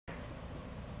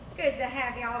good to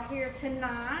have y'all here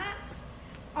tonight.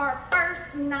 Our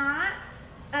first night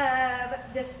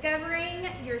of discovering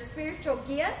your spiritual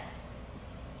gifts.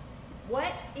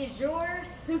 What is your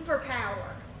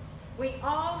superpower? We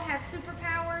all have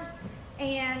superpowers,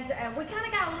 and we kind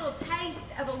of got a little taste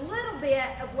of a little bit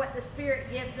of what the Spirit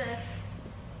gives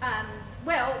us.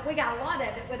 Well, we got a lot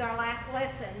of it with our last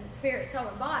lesson, Spirit, Soul,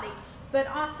 and Body. But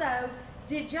also,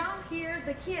 did y'all hear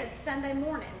the kids Sunday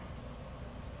morning?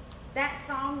 That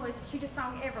song was the cutest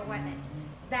song ever, wasn't it?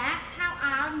 That's how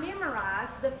I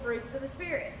memorized the fruits of the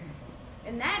Spirit.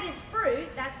 And that is fruit.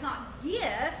 That's not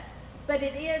gifts, but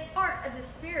it is part of the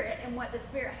Spirit and what the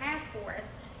Spirit has for us.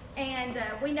 And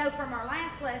we know from our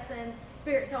last lesson,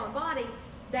 Spirit, Soul, and Body,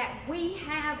 that we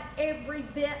have every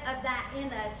bit of that in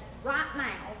us right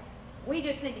now. We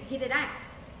just need to get it out.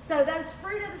 So those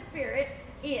fruit of the Spirit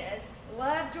is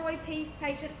love, joy, peace,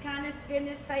 patience, kindness,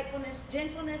 goodness, faithfulness,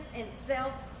 gentleness, and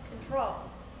self-control.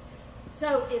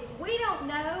 So if we don't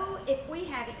know if we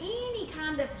have any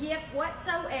kind of gift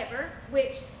whatsoever,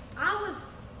 which I was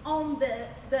on the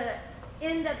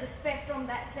end of the spectrum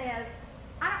that says,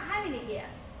 I don't have any gifts.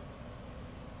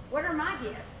 What are my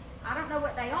gifts? I don't know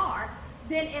what they are.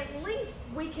 Then at least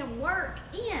we can work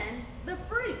in the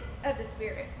fruit of the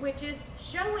Spirit, which is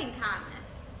showing kindness,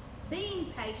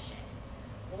 being patient,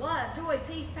 love, joy,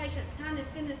 peace, patience, kindness,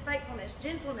 goodness, faithfulness,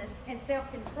 gentleness, and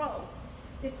self-control.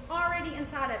 It's already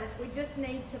inside of us. We just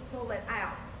need to pull it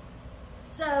out.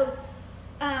 So,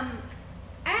 as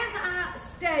I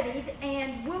studied,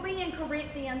 and we'll be in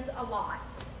Corinthians a lot,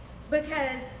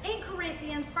 because in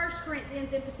Corinthians, 1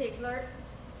 Corinthians in particular,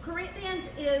 Corinthians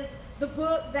is the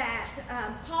book that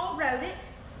Paul wrote it,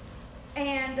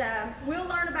 and we'll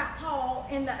learn about Paul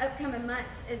in the upcoming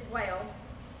months as well.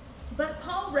 But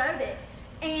Paul wrote it,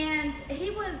 and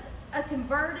he was a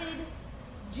converted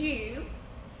Jew,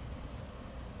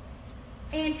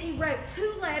 and he wrote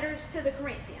 2 letters to the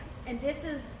Corinthians, and this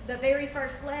is the very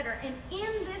first letter. And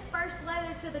in this first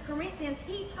letter to the Corinthians,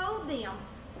 he told them,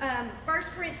 1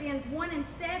 Corinthians 1 and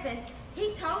 7,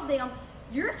 he told them,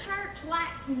 your church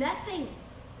lacks nothing.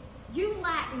 You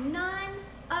lack none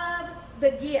of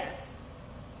the gifts.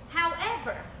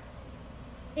 However,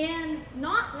 in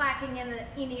not lacking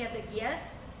any of the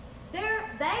gifts,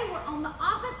 they were on the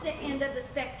opposite end of the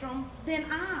spectrum than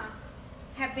I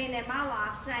have been in my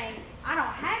life, saying, I don't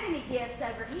have any gifts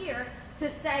over here, to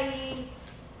saying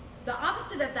the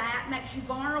opposite of that makes you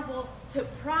vulnerable to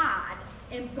pride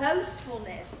and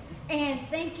boastfulness and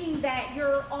thinking that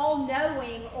you're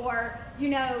all-knowing, or, you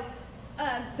know,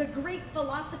 the Greek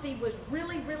philosophy was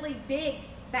really, really big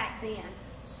back then.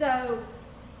 So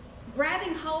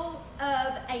grabbing hold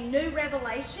of a new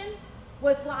revelation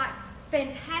was like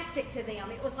fantastic to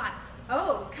them. It was like,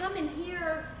 oh, come and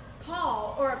hear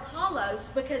Paul or Apollos,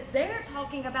 because they're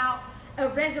talking about a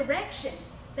resurrection.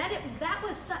 That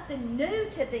was something new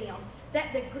to them,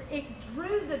 that it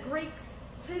drew the Greeks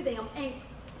to them. And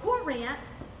Corinth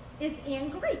is in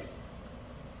Greece.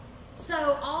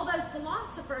 So all those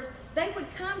philosophers, they would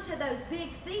come to those big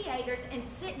theaters and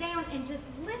sit down and just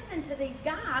listen to these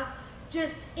guys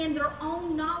just in their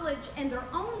own knowledge and their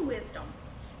own wisdom.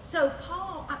 So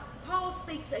Paul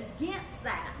speaks against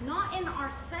that, not in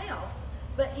ourselves,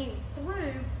 but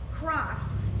through Christ.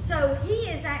 So he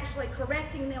is actually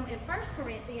correcting them in 1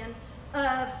 Corinthians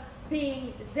of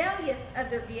being zealous of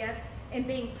their gifts and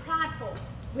being prideful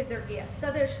with their gifts.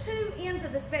 So there's 2 ends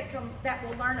of the spectrum that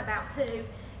we'll learn about too.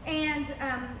 And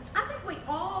I think we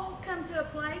all come to a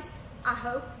place, I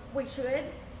hope we should,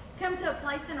 come to a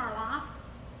place in our life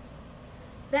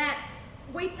that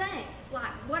we think,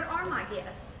 like, what are my gifts?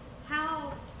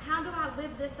 How do I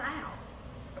live this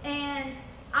out? And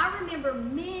I remember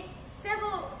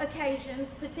several occasions,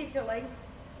 particularly,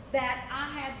 that I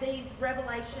had these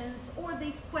revelations or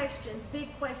these questions,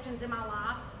 big questions in my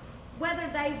life, whether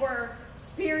they were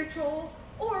spiritual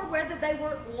or whether they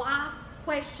were life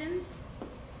questions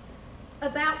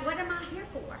about what am I here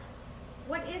for?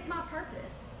 What is my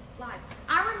purpose? Like,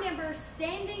 I remember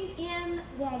standing in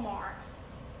Walmart,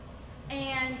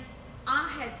 and I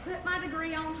had put my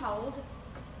degree on hold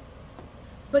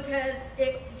because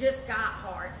it just got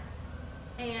hard.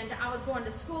 And I was going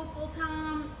to school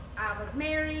full-time, I was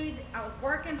married, I was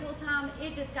working full-time.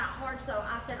 It just got hard, so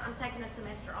I said, I'm taking a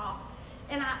semester off.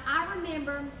 And I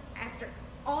remember after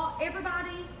all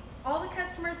the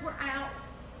customers were out,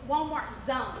 Walmart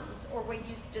zones, or we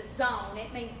used to zone.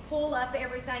 It means pull up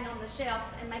everything on the shelves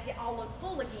and make it all look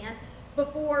full again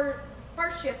before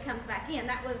first shift comes back in.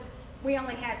 We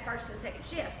only had first and second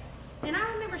shift. And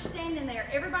I remember standing there,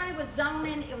 everybody was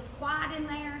zoning, it was quiet in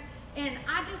there, and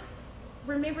I just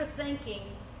remember thinking,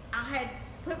 I had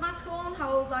put my school on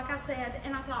hold, like I said,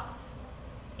 and I thought,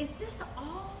 is this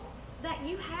all that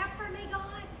you have for me,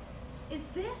 God? Is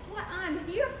this what I'm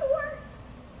here for?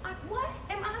 Like, what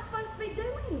am I supposed to be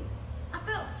doing? I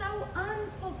felt so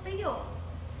unfulfilled.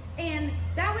 And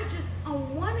that was just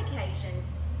on one occasion.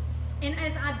 And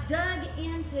as I dug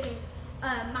into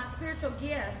my spiritual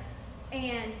gifts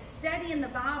and studying the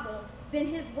Bible, then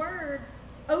His Word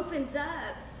opens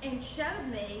up and showed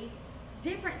me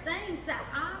different things that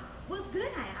I was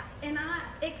good at and I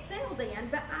excelled in,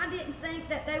 but I didn't think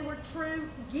that they were true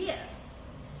gifts.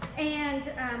 And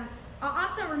I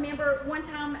also remember one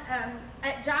time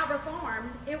at Jobber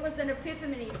Farm, it was an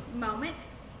epiphany moment,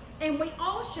 and we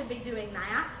all should be doing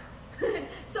that.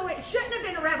 So it shouldn't have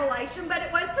been a revelation, but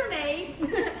it was for me.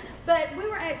 But we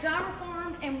were at Jobber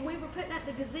Farm, and we were putting up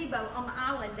the gazebo on the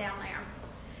island down there.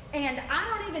 And I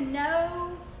don't even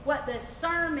know what the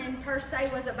sermon per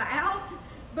se was about,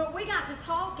 but we got to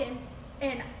talking,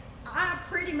 and I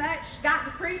pretty much got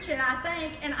to preaching, I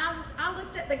think, and I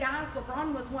looked at the guys.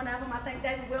 LeBron was one of them. I think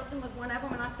David Wilson was one of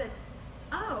them, and I said,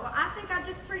 oh, I think I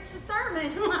just preached a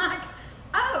sermon. Like,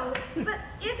 oh, but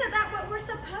isn't that what we're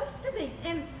supposed to be?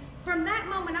 And from that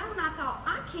moment on, I thought,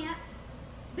 I can't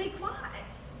be quiet.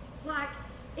 Like,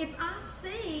 if I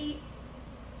see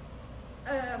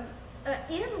an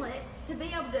inlet to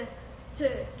be able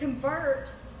to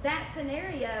convert that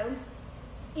scenario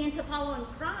into following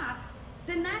Christ,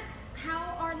 then that's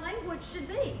how our language should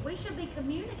be. We should be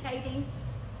communicating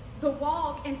the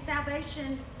walk and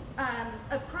salvation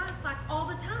of Christ like all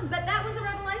the time. But that was a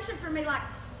revelation for me, like,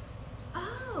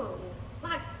 oh,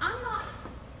 like I'm not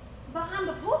behind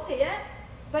the pulpit,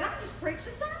 but I just preached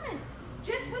a sermon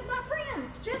just with my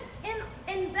friends, just and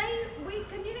we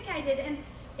communicated, and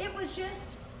it was just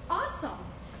awesome.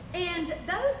 And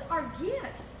those are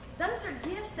gifts. Those are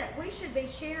gifts that we should be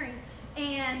sharing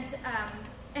and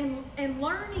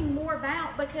learning more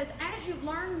about, because as you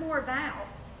learn more about,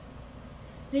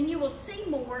 then you will see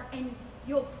more and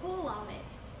you'll pull on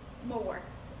it more.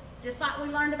 Just like we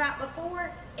learned about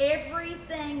before,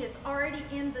 everything is already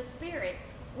in the Spirit.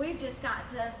 We've just got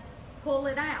to pull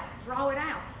it out, draw it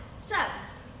out. So,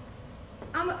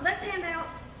 let's hand out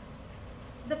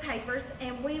the papers,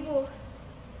 and we will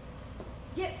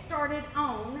get started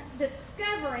on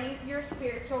discovering your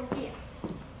spiritual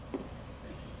gifts.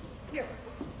 Here.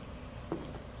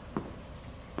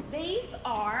 These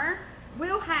are,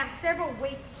 we'll have several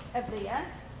weeks of this.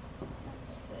 Let's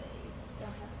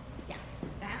see. Yeah,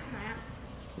 that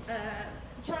and that.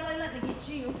 Charlie, let me get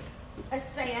you a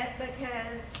set,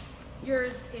 because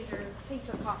yours is your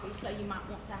teacher copy, so you might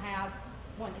want to have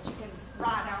one that you can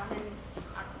write on. And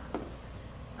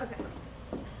okay.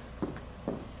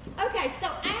 Okay, so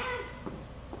as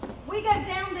we go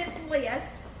down this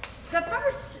list, the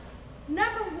first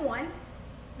number one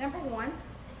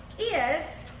is,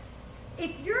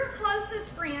 if your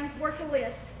closest friends were to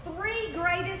list 3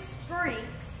 greatest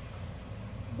strengths,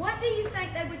 what do you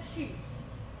think they would choose?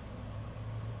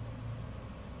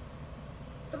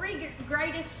 3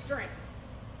 greatest strengths.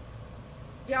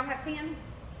 Do y'all have a pen?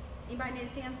 Anybody need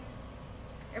a pen?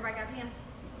 Everybody got a pen?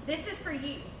 This is for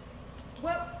you.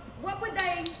 What would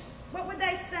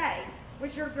they say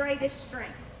was your greatest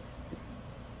strengths?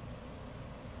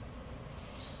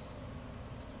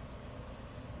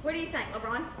 What do you think,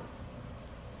 LeBron?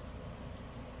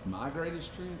 My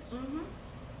greatest strengths?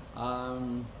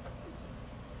 Mm-hmm.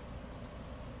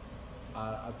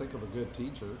 I think I'm a good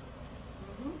teacher.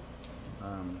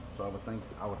 Mm-hmm. So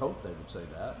I would hope they would say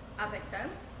that. I think so.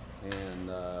 And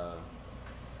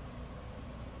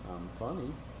I'm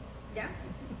funny. Yeah.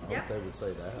 I hope they would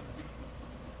say that.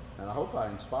 And I hope I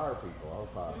inspire people. I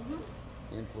hope I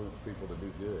influence people to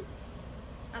do good.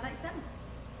 I think so.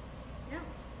 Yeah.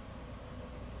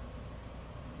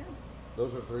 Yeah.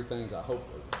 Those are 3 things I hope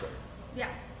they would say. Yeah.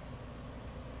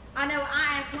 I know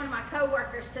I asked one of my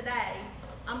coworkers today,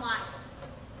 I'm like,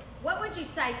 what would you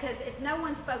say? Because if no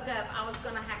one spoke up, I was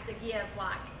going to have to give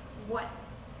like what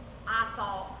I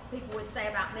thought people would say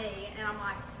about me. And I'm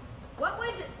like, what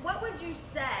would you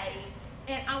say?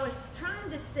 And I was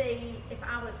trying to see if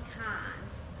I was kind.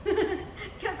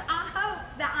 Because I hope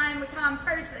that I'm a kind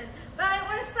person. But I don't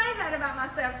want to say that about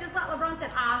myself. Just like LeBron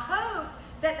said, I hope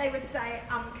that they would say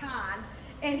I'm kind.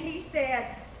 And he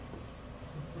said,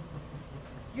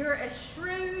 you're a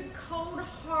shrewd,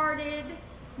 cold-hearted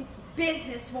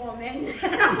businesswoman.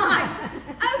 And I'm like,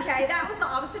 okay, that was the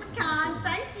opposite of kind.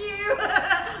 Thank you.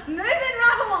 Moving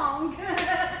right along.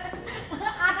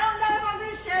 I don't know if I'm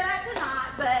going to share that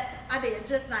tonight, but I did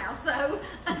just now. So,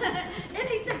 and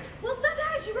he said, well,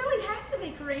 sometimes you really have to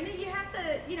be, Karina. You have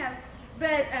to,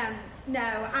 but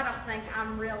no, I don't think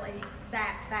I'm really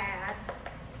that bad.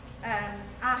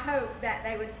 I hope that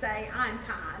they would say, I'm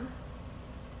kind.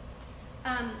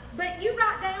 But you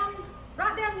write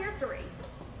down your 3.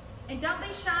 And don't be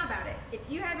shy about it. If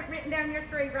you haven't written down your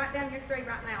 3, write down your 3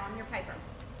 right now on your paper.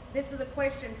 This is a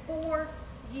question for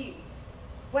you.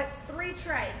 What's 3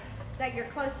 traits that your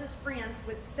closest friends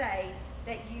would say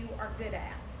that you are good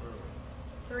at?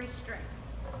 3 strengths.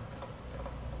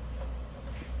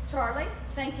 Charlie,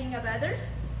 thinking of others.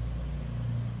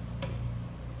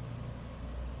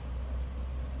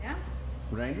 Yeah.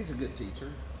 Randy's a good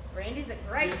teacher. Randy's a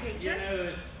great teacher. You know,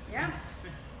 it's yeah.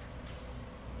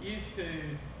 Used to,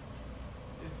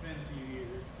 it's been a few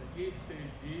years, but used to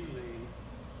Julie,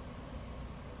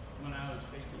 when I was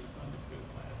teaching a Sunday school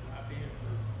class, and I did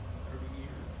for 30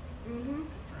 years,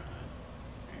 trying,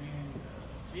 and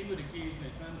she would accuse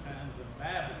me sometimes of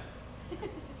babbling.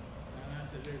 And I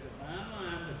said, there's a fine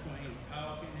line between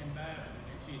talking and babbling.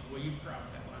 And she said, well, you've crossed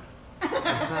that line.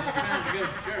 It's time to go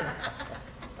to church.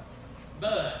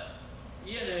 But,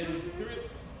 you know,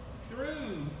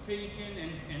 through teaching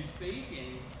and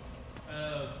speaking,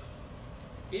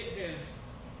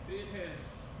 it has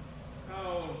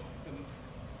called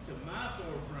to my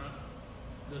forefront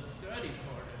the study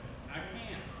part of it. I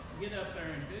can't get up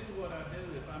there and do what I do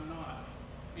if I'm not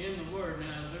in the Word.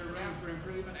 Now, is there room for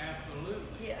improvement?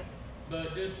 Absolutely. Yes.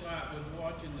 But just like with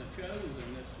watching The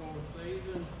Chosen this 4th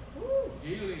season,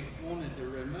 Julie wanted the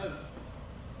remote.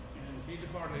 And she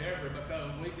hardly ever,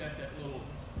 because we got that little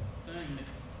thing that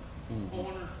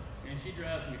corner, and she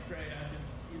drives me crazy. I said,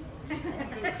 you know, are you going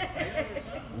to do a spell or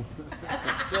something?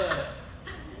 But,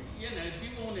 you know, she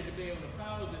wanted to be able to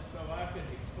pause it so I could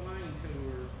explain to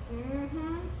her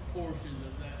portions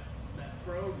of that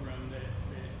program that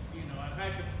you know, I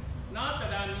had to, not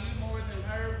that I knew more than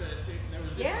her, but there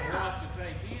was just a lot to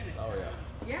take in at times.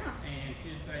 Yeah. And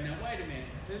she'd say, now wait a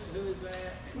minute, who is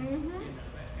that? And, you know,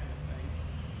 that kind of thing.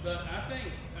 But I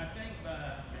think by,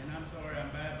 and I'm sorry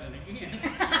I'm babbling again,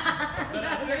 but I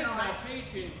think by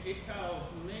teaching, it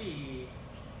caused me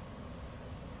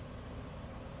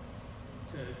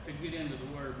to get into the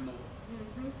Word more.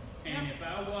 And if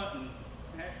I wasn't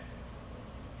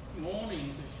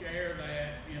wanting to share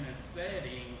that in a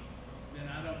setting, then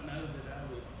I don't know that I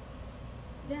would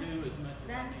do as much as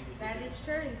I needed to. That is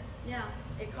true. Yeah.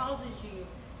 It causes you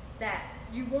that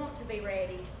you want to be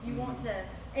ready. You want to,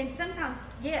 and sometimes,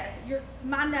 yes,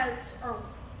 my notes are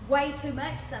way too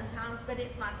much sometimes, but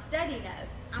it's my study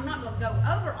notes. I'm not going to go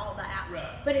over all that.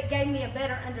 Right. But it gave me a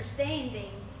better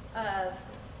understanding of,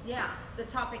 the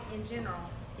topic in general.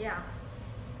 Yeah.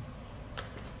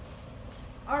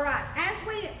 All right, as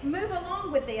we move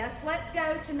along with this, let's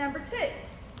go to number 2.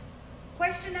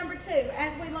 Question number 2,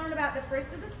 as we learn about the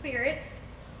fruits of the Spirit,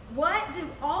 what do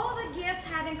all the gifts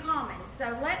have in common?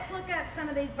 So let's look up some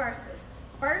of these verses.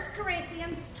 1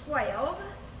 Corinthians 12,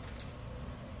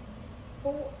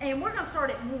 and we're going to start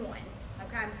at 1,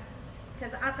 okay?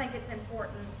 Because I think it's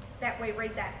important that we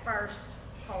read that first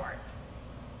part.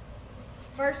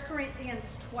 1 Corinthians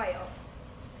 12.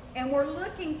 And we're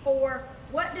looking for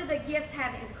what do the gifts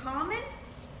have in common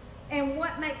and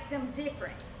what makes them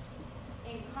different.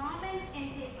 In common and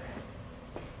different.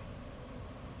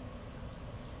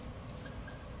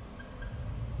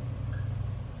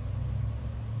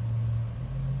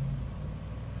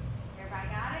 Everybody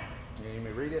got it? You need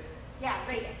me to read it? Yeah,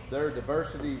 read it. There are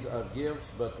diversities of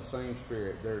gifts, but the same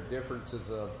Spirit. There are differences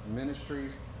of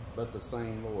ministries, but the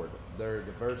same Lord. There are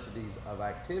diversities of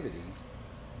activities,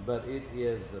 but it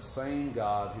is the same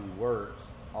God who works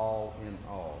all in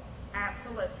all.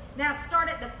 Absolutely. Now start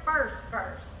at the first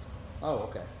verse. Oh,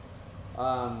 okay.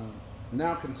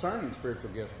 Now concerning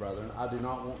spiritual gifts, brethren, I do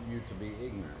not want you to be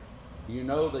ignorant. You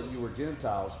know that you were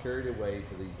Gentiles carried away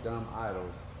to these dumb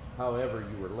idols, however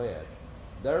you were led.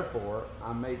 Therefore,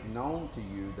 I make known to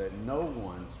you that no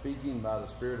one speaking by the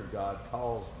Spirit of God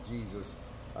calls Jesus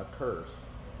accursed,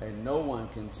 and no one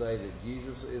can say that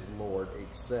Jesus is Lord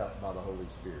except by the Holy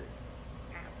Spirit.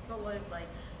 Absolutely.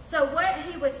 So what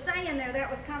he was saying there, that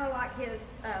was kind of like his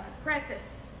preface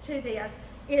to this,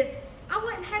 is I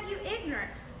wouldn't have you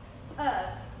ignorant of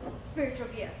spiritual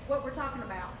gifts, what we're talking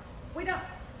about.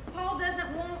 Paul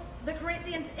doesn't want the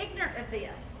Corinthians ignorant of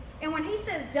this. And when he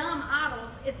says dumb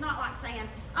idols, it's not like saying,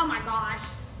 oh my gosh,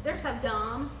 they're so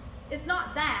dumb. It's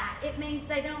not that. It means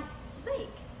they don't speak.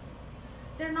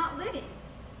 They're not living.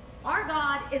 Our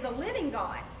God is a living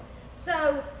God.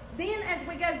 So then as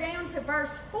we go down to verse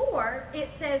 4,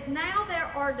 it says, now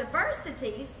there are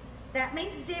diversities. That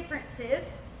means differences.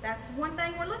 That's one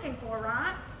thing we're looking for,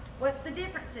 right? What's the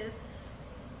differences?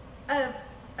 Of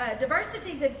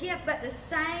diversities of gift, but the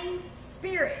same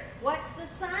Spirit. What's the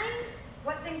same?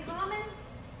 What's in common?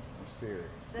 The Spirit.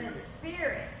 The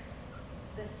Spirit.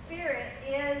 the Spirit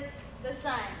is the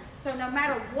same. So no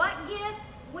matter what gift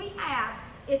we have,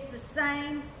 it's the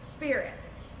same Spirit.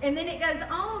 And then it goes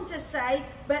on to say,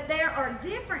 but there are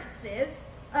differences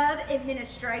of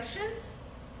administrations,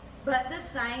 but the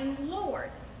same Lord.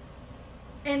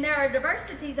 And there are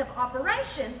diversities of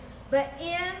operations, but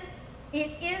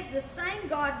it is the same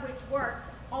God which works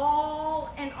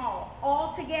all and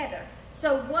all together.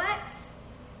 So what's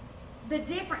the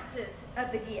differences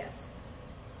of the gifts?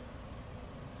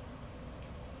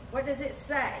 What does it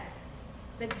say?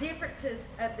 The differences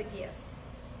of the gifts.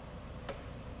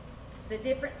 The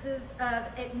differences of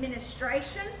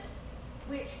administration,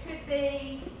 which could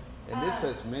be... And this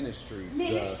says ministries.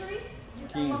 Ministries.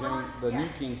 The New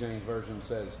King James Version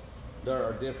says there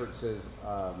are differences.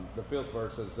 The 5th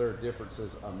verse says there are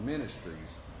differences of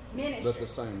ministries, but the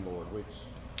same Lord. Which,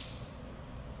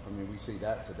 I mean, we see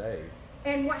that today.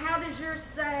 And how does yours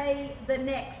say the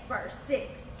next verse,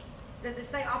 6? Does it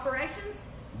say operations?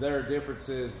 There are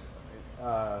differences.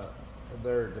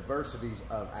 There are diversities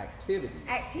of activities.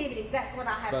 Activities. That's what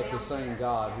I have. But the same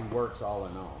God who works all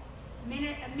in all.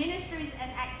 Ministries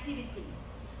and activities.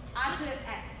 I took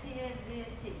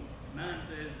activities. Mine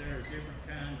says there are different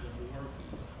kinds of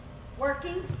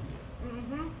Workings?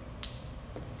 Mm-hmm.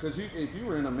 Because if you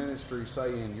were in a ministry, say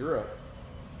in Europe,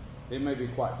 it may be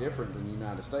quite different than the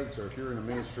United States. Or if you're in a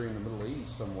ministry in the Middle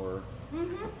East somewhere,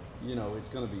 you know, it's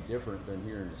going to be different than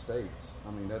here in the States.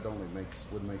 I mean, that only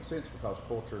would make sense because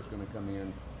culture is going to come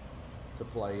in to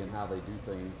play and how they do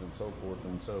things and so forth.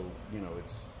 And so, you know,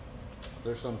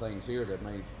 there's some things here that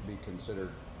may be considered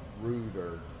rude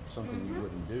or something you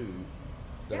wouldn't do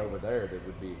that over there that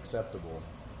would be acceptable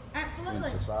in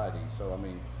society. So, I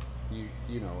mean,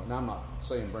 you know, and I'm not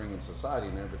saying bringing society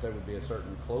in there, but there would be a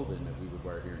certain clothing that we would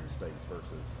wear here in the States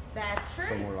versus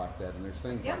somewhere like that. And there's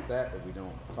things like that we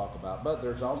don't talk about. But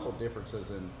there's also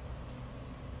differences in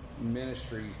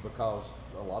ministries because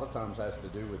a lot of times has to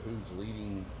do with who's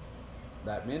leading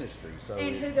that ministry. So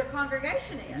and who their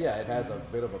congregation is. Yeah, it has a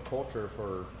bit of a culture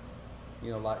for,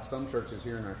 you know, like some churches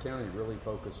here in our county really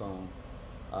focus on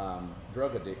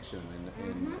drug addiction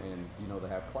and you know, they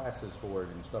have classes for it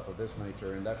and stuff of this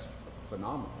nature, and that's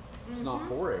phenomenal. It's not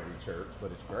for every church,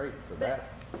 but it's great for that.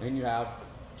 And you have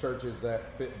churches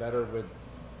that fit better with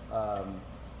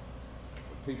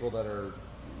people that are,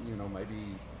 you know,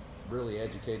 maybe really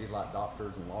educated like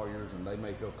doctors and lawyers, and they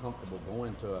may feel comfortable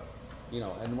going to a, you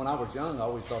know, and when I was young I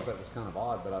always thought that was kind of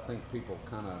odd, but I think people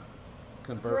kind of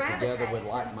convert together with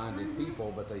like-minded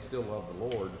people, but they still love the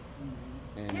Lord.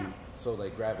 And so they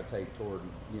gravitate toward,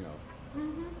 you know,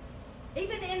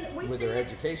 even in with their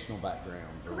educational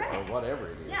backgrounds or whatever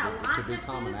it is. It could be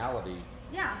commonality.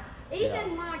 Yeah,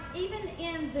 even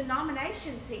in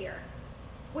denominations here,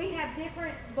 we have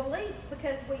different beliefs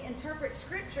because we interpret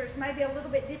scriptures maybe a little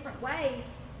bit different way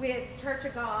with Church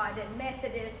of God and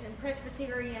Methodist and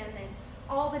Presbyterian and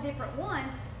all the different ones.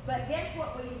 But guess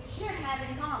what we should have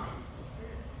in common?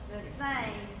 The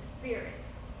same Spirit.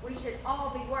 We should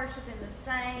all be worshiping the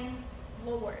same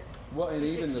Lord. Well, and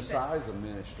even the size of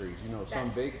ministries. You know, some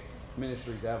big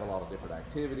ministries have a lot of different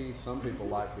activities. Some people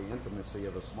like the intimacy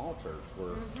of a small church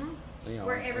where, you know,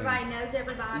 where everybody knows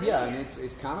everybody. Yeah, and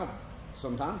it's kind of,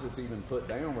 sometimes it's even put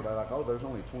down where they're like, oh, there's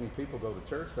only 20 people go to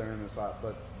church there, and it's like,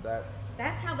 but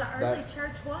that's how the early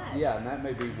church was. Yeah, and that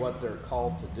may be what they're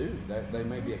called to do. That they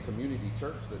may be a community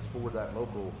church that's for that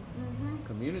local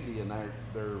community, and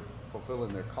they're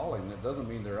fulfilling their calling. That doesn't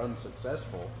mean they're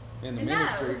unsuccessful in the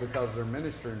ministry because they're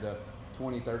ministering to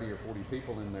 20, 30, or 40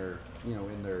 people in their, you know,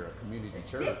 in their community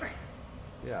church. Different.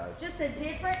 Yeah, it's just a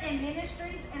different in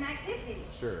ministries and activities.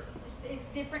 Sure, it's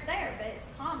different there, but it's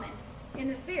common in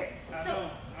the Spirit. I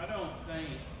don't think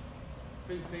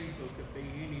two people could be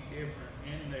any different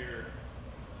in their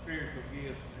spiritual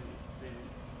gifts than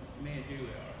me and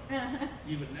Julie are.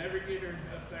 You would never get her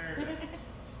up there to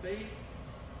speak,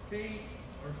 teach,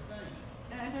 or sing.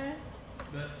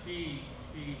 But she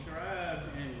thrives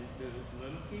in the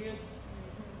little kids,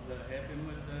 the helping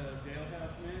with the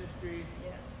jailhouse ministry.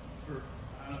 Yes. For,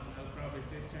 I don't know, probably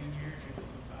 15 years she was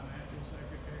the financial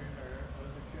secretary of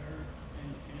the church,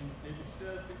 and it was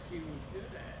stuff that she was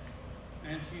good at.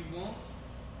 And she wants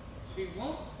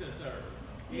to serve.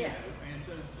 You know? And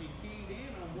so she keyed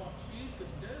in on what she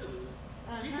could do.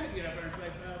 She couldn't get up there and say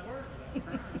 5 words without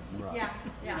crying. Right. Yeah.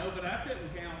 You know, but I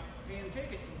couldn't count 10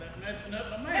 tickets without messing up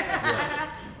my math.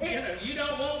 You know, you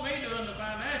don't want me doing the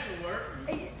financial work.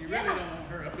 You really don't want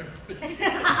her up there speaking.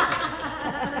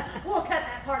 We'll cut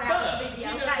that part out of the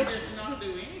video. She doesn't just not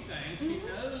do anything. She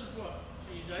knows what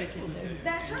she's able to do.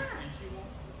 That's right. And she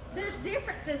wants to. There's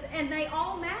differences, and they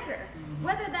all matter.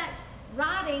 Whether that's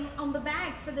writing on the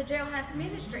bags for the jailhouse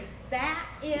ministry. That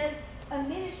is a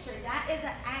ministry. That is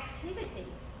an activity.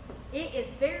 It is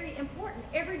very important.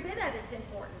 Every bit of it's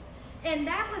important. And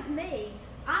that was me.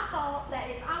 I thought that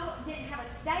if I didn't have a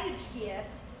stage gift,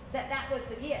 that was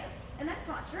the gifts. And that's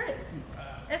not true.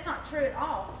 That's not true at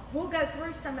all. We'll go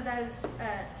through some of those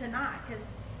tonight because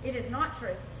it is not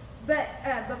true. But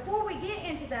before we get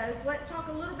into those, let's talk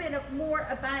a little bit more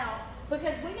about,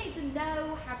 because we need to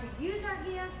know how to use our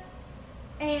gifts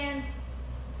and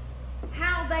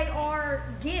how they are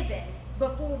given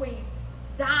before we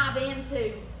dive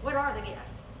into what are the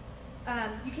gifts.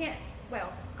 You can't,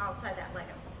 well, I'll say that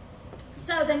later.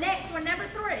 So the next one, number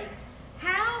 3,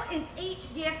 how is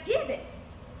each gift given?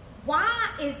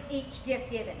 Why is each gift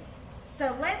given?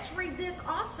 So let's read this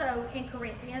also in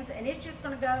Corinthians, and it's just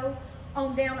going to go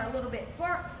on down a little bit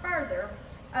further.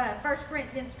 1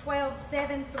 Corinthians 12,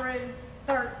 7 through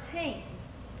 13.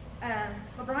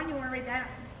 LeBron, you want to read that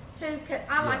too? 'Cause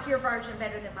I like your version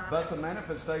better than mine. But the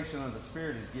manifestation of the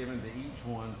Spirit is given to each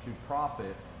one to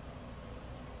profit,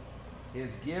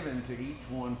 is given to each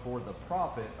one for the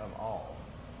profit of all.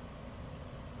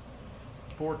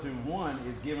 For to one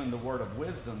is given the word of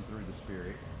wisdom through the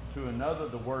Spirit, to another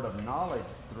the word of knowledge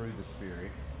through the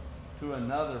Spirit, to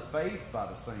another faith by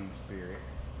the same Spirit,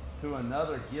 to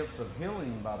another gifts of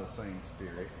healing by the same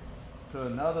Spirit, to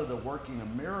another the working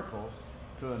of miracles,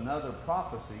 to another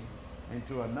prophecy, and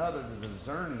to another the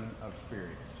discerning of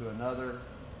spirits, to another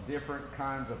different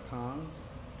kinds of tongues,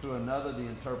 to another the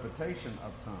interpretation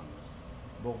of tongues.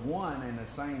 But one and the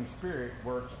same Spirit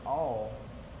works all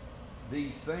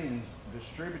these things,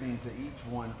 distributing to each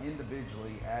one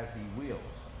individually as he wills.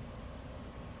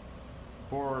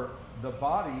 For the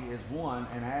body is one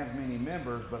and has many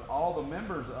members, but all the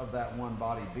members of that one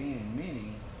body, being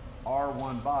many, are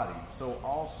one body. So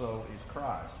also is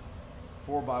Christ.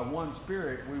 For by one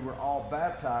Spirit we were all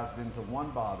baptized into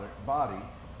one body,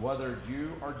 whether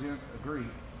Jew or Greek,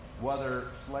 whether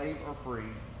slave or free,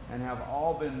 and have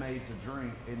all been made to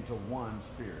drink into one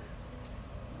Spirit.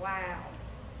 Wow.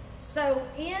 So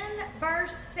in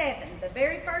verse 7, the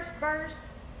very first verse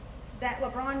that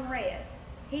LeBron read,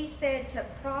 he said to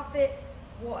profit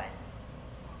what?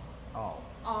 All.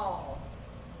 All.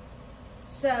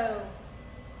 So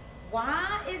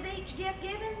why is each gift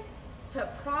given? To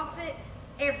profit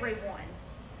everyone.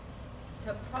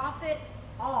 To profit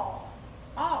all.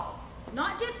 All.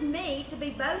 Not just me to be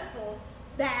boastful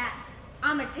that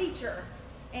I'm a teacher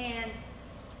and,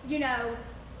 you know,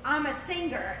 I'm a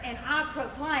singer and I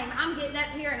proclaim, I'm getting up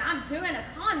here and I'm doing a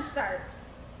concert.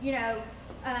 You know,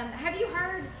 have you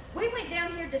heard, we went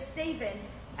down here to Stephen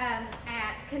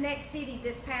at Connect City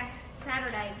this past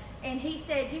Saturday, and he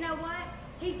said, you know what?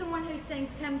 He's the one who sings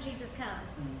Come Jesus Come.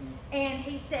 Mm-hmm. And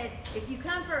he said, if you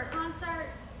come for a concert,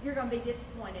 you're going to be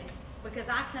disappointed because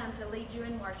I come to lead you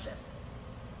in worship.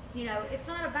 You know, it's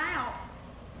not about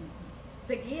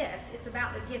the gift, it's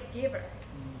about the gift giver.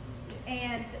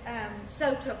 And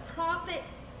so to profit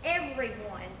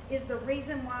everyone is the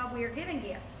reason why we are giving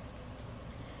gifts.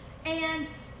 And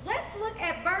let's look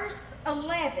at verse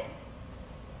 11.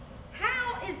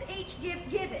 How is each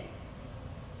gift given?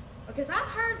 Because I've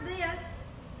heard this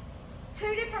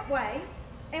 2 different ways,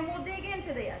 and we'll dig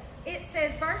into this. It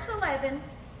says, verse 11,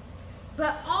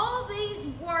 but all these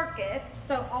worketh,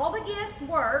 so all the gifts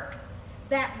work,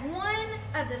 that one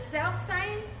of the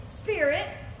selfsame Spirit,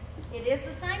 it is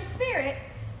the same Spirit,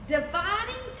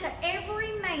 dividing to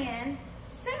every man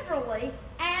severally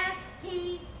as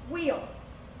he will.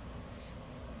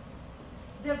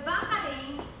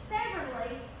 Dividing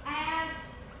severally as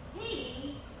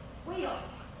he will.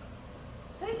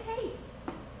 Who's he?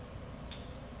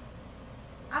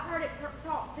 I've heard it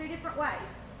taught 2 different ways.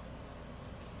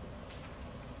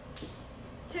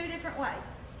 2 different ways.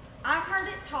 I've heard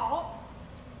it taught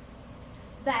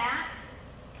that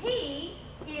he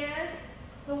is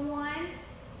the one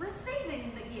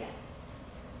receiving the gift.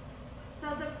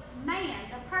 So the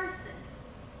man, the person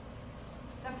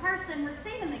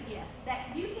receiving the gift,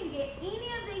 that you can get any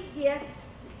of these gifts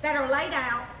that are laid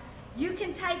out, you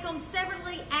can take them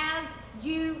severally as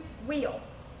you will.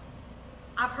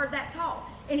 I've heard that taught.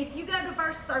 And if you go to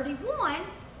verse 31,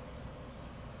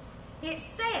 it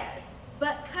says,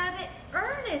 but covet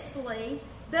earnestly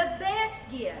the best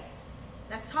gifts.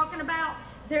 That's talking about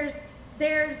there's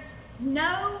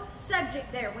no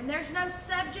subject there. When there's no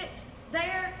subject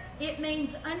there, it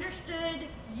means understood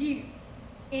you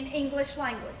in English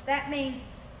language. That means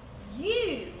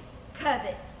you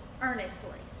covet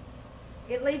earnestly.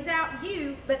 It leaves out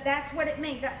you, but that's what it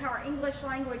means. That's how our English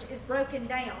language is broken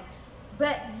down.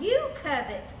 But you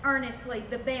covet earnestly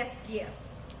the best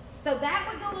gifts. So that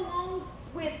would go along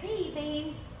with he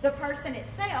being the person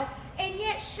itself, and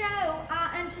yet show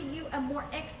I unto you a more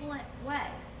excellent way.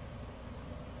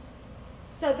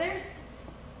 So there's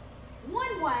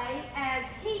one way as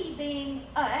he being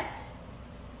us.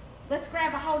 Let's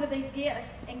grab a hold of these gifts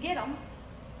and get them.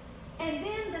 And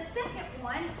then the second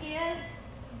one is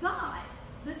God,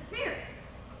 the Spirit.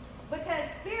 Because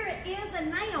Spirit is a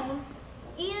noun.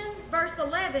 In verse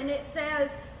 11 it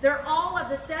says they're all of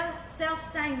the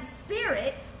self-same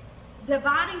Spirit,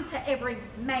 dividing to every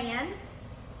man.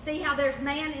 See how there's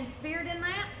man and spirit in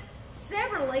that?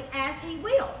 Severally as he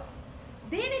will.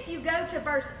 Then if you go to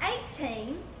verse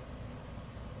 18,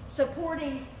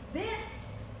 supporting this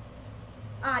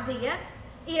idea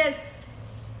is,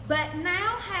 but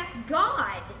now hath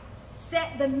God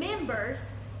set the members,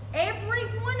 every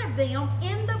one of them,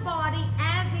 in the body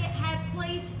as it hath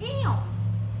pleased him.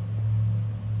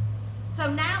 So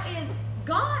now is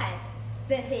God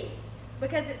the he.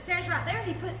 Because it says right there,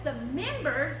 he puts the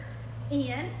members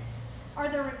in. Are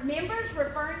the members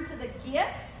referring to the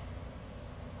gifts?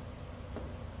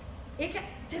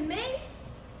 To me,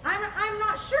 I'm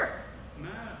not sure.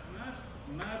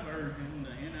 My version, the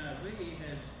NIV,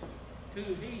 has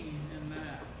two he's in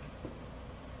that.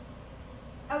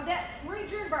 Oh, read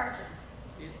your version.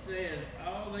 It says,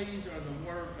 all these are the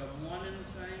work of one and the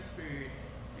same Spirit,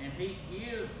 and he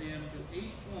gives them to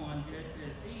each one just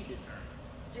as he determines.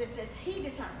 Just as he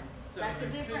determines. So that's a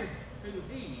different. Two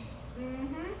he's.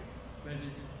 Mm-hmm. But is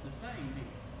it the same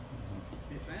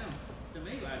he? It sounds to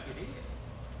me like it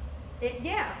is.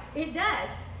 Yeah, it does.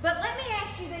 But let me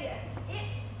ask you this.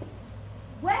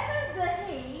 Whether the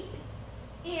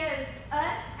he is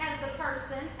us as the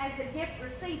person, as the gift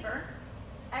receiver,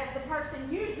 as the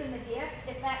person using the gift,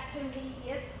 if that's who he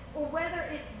is, or whether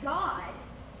it's God,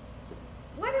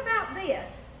 what about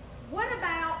this? What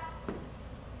about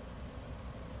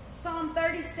Psalm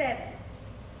 37?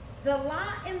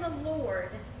 Delight in the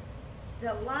Lord,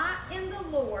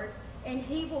 and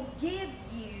he will give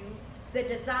you the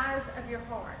desires of your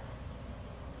heart.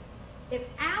 If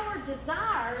our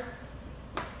desires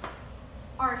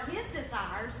are his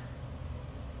desires,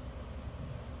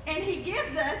 and he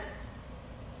gives us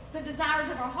the desires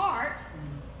of our hearts,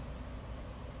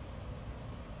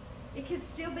 it could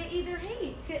still be either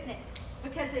he, couldn't it?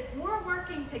 Because if we're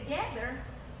working together,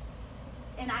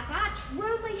 and if I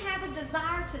truly have a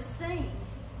desire to sing,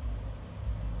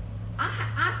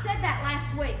 I said that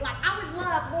last week, like I would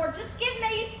love, Lord, just give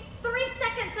me 3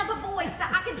 seconds of a voice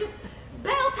that I could just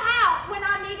belt out when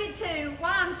I needed to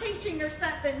while I'm teaching or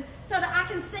something, so that I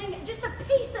can sing just a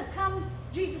piece of Come,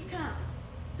 Jesus Come,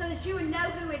 so that you would know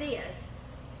who it is.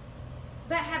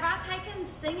 But have I taken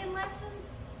singing lessons?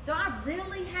 Do I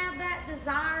really have that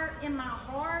desire in my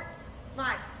heart?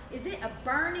 Like, is it a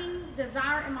burning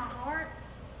desire in my heart?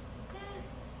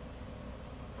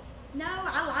 No,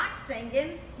 I like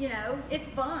singing, it's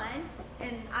fun,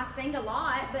 and I sing a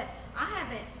lot, but I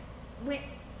haven't went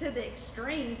to the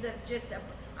extremes of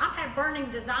I've had burning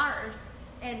desires,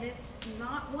 and it's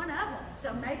not one of them,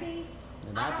 so maybe.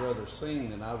 And I'd rather sing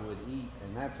than I would eat,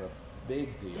 and that's a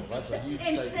big deal. That's a huge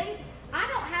and statement. See, I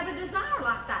don't have a desire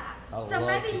like that. So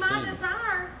maybe my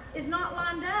desire is not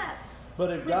lined up. But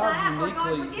if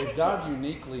God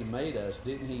uniquely made us,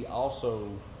 didn't he also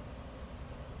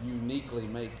uniquely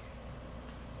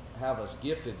have us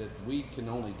gifted that we can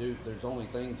only do? There's only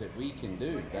things that we can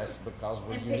do. That's because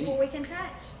we're unique. And people we can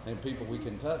touch. And people we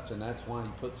can touch, and that's why he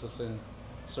puts us in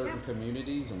certain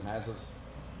communities and has us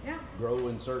grow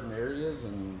in certain areas.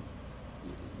 And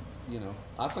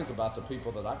I think about the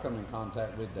people that I come in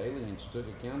contact with daily in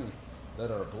Chautauqua County that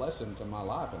are a blessing to my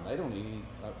life, and they don't need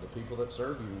the people that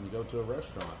serve you when you go to a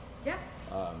restaurant. Yeah.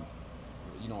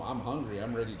 I'm hungry,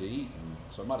 I'm ready to eat, and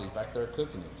somebody's back there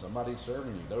cooking it, somebody's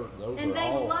serving you. Those and are they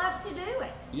all, love to do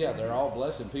it. Yeah, they're all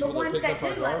blessing. People that pick up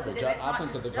our garbage. I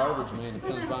think of the job. garbage man that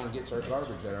comes by and gets our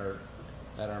garbage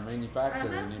at our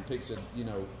manufacturer, and then picks it,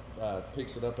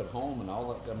 picks it up at home and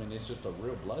all that. I mean, it's just a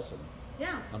real blessing.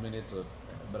 Yeah. I mean,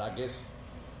 but I guess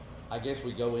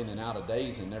we go in and out of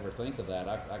days and never think of that.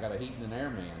 I got a heating and air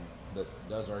man that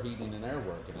does our heating and air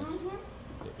work, and it's.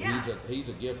 He's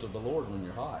a gift of the Lord when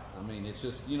you're hot. I mean, it's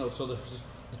just, so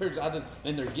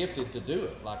and they're gifted to do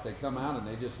it. Like, they come out and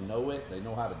they just know it. They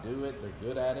know how to do it. They're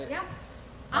good at it. Yeah.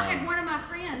 I had one of my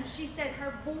friends, she said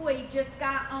her boy just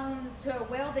got on to a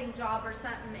welding job or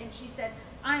something, and she said,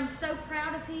 I'm so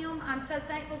proud of him. I'm so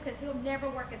thankful because he'll never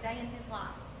work a day in his life.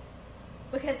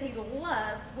 Because he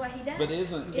loves what he does. But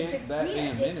can't that be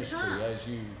a ministry as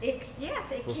you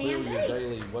fulfill can your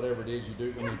daily, whatever it is you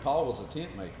do? I mean, Paul was a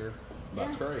tent maker by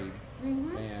trade,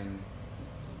 and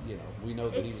we know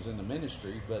that he was in the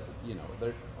ministry, but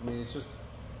it's just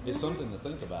It's something to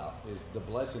think about, is the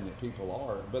blessing that people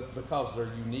are, but because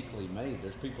they're uniquely made.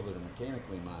 There's people that are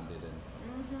mechanically minded,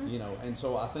 and you know, and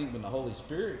so I think when the Holy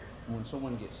Spirit, when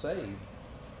someone gets saved,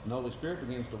 and the Holy Spirit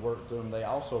begins to work through them, they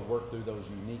also work through those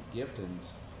unique giftings.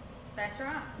 That's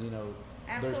right. You know,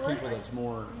 Absolutely. there's people that's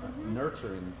more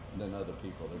nurturing than other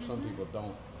people. There's some people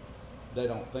they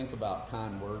don't think about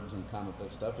kind words and kind of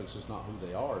that stuff. It's just not who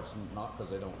they are. It's not because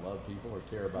they don't love people or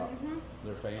care about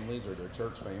their families or their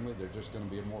church family. They're just going to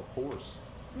be a more coarse.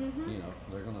 You know,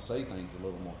 they're going to say things a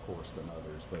little more coarse than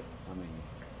others. But I mean,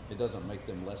 it doesn't make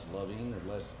them less loving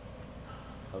or less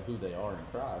of who they are in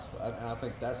Christ. And I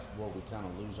think that's where we kind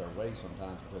of lose our way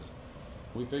sometimes, because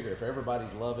we figure if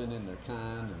everybody's loving and they're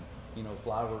kind and, you know,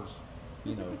 flowers,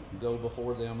 you know, go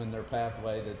before them in their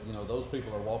pathway, that, you know, those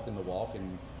people are walking the walk,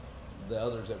 and the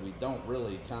others that we don't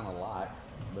really kind of like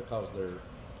because their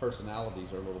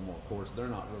personalities are a little more coarse, they're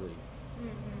not really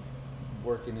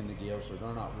working in the gifts, or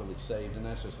they're not really saved, and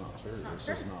that's just not true. It's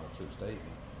just not a true statement.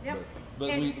 Yep.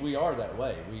 But we are that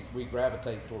way. We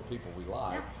gravitate toward people we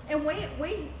like. And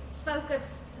we spoke of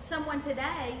someone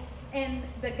today, and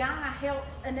the guy helped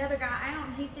another guy out,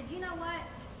 and he said, you know what,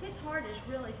 his heart is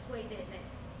really sweet, isn't it?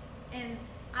 And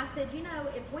I said, you know,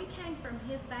 if we came from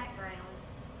his background,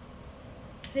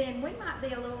 then we might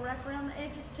be a little rough around the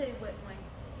edges too, wouldn't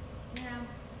we? You know,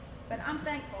 but I'm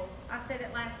thankful. I said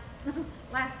it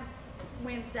last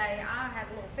Wednesday. I had a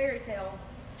little fairy tale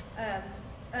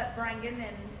upbringing,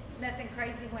 and nothing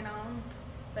crazy went on,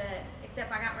 but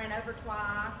except I got ran over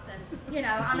twice, and you know,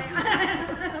 I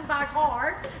mean, by a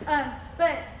car.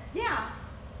 But yeah,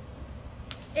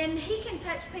 and he can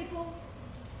touch people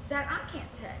that I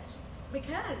can't touch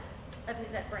because of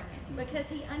his upbringing, because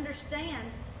he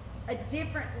understands a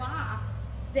different life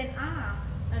than I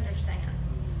understand.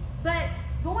 But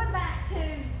going back to,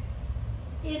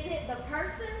 is it the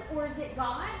person or is it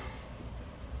God?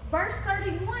 Verse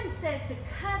 31 says to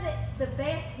covet the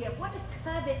best gift. What does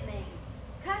covet mean?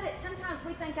 Covet, sometimes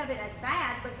we think of it as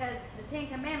bad because the Ten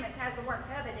Commandments has the word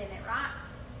covet in it, right?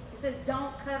 It says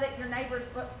don't covet your neighbor's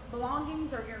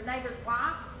belongings or your neighbor's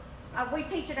wife. We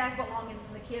teach it as belongings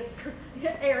in the kids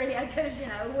area because, you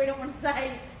know, we don't want to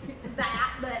say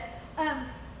that, but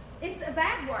it's a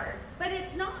bad word, but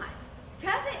it's not.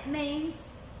 Covet means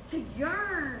to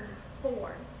yearn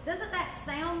for. Doesn't that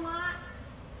sound like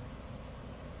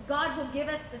God will give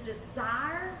us the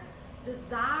desire,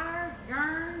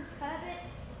 yearn, covet?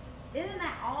 Isn't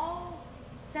that all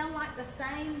sound like the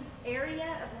same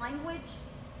area of language?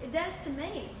 It does to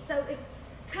me. So if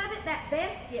covet that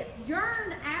best gift,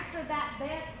 yearn after that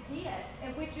best gift,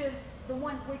 and which is the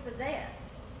ones we possess.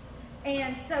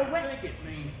 And so I think it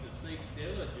means to seek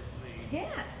diligently.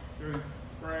 Yes. Through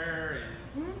prayer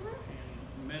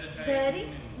and meditation Study.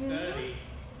 and study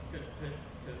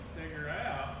to figure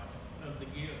out of the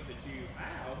gifts that you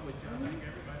have, which I think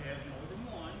everybody has more than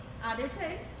one. I do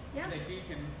too. Yeah. That you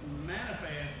can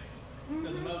manifest to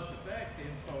the most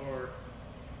effective for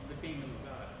the kingdom of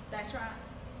God. That's right.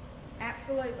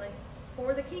 Absolutely.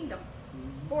 For the kingdom.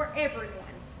 For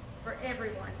everyone. For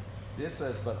everyone. It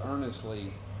says, but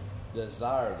earnestly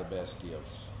desire the best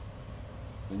gifts,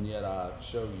 and yet I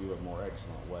show you a more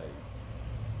excellent way.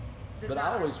 But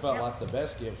I always felt like the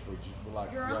best gifts were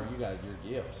like, you guys, your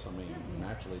gifts. I mean,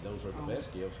 naturally, those are the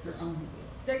best gifts because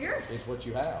they're yours. It's what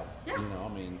you have. Yeah. You know,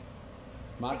 I mean,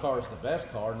 my car is the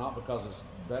best car, not because it's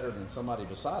better than somebody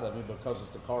beside of me, because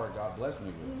it's the car God blessed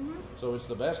me with. So it's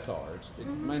the best car. It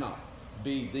may not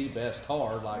be the best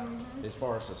car, like as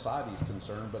far as society's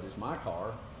concerned, but it's my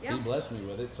car. He blessed me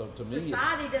with it, so to me,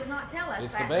 society does not tell us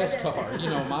it's the best car. You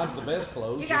know, mine's the best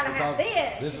clothes. You gotta have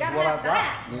this. This is what I've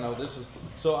got. You know, this is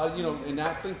so. You know, and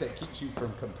I think that keeps you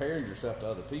from comparing yourself to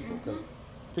other people, because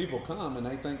people come and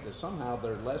they think that somehow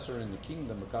they're lesser in the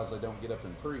kingdom because they don't get up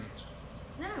and preach.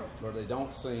 No. Or they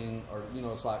don't sing, or you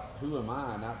know, it's like, who am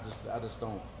I? And I just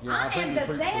don't. You know, I think am we the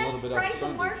preach a little best bit praise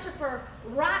and worshiper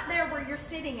right there where you're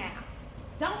sitting at.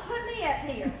 Don't put me up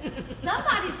here.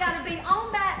 Somebody's got to be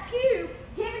on that pew,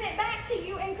 giving it back to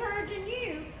you, encouraging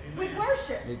you with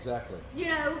worship. Exactly. You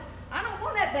know, I don't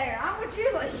want it there. I'm with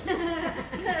Julie.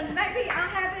 Maybe I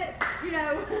have it. You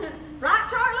know, right,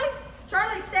 Charlie?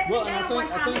 Charlie set me down one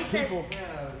time. He said,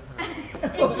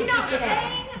 if you don't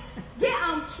sing, get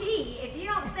on key. If you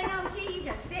don't sing on key, you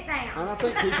can sit down. And I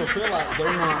think people feel like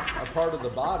they're not a part of the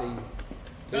body.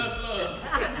 You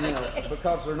know,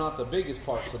 because they're not the biggest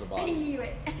parts of the body.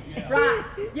 Right.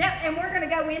 Yep, and we're going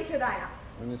to go into that.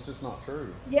 And it's just not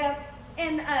true. Yep.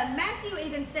 And Matthew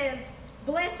even says,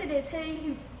 blessed is he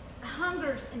who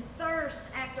hungers and thirsts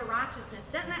after righteousness.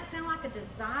 Doesn't that sound like a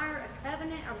desire, a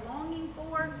covenant, a longing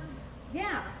for?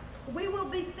 Yeah. We will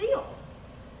be filled.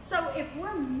 So if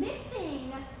we're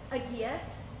missing a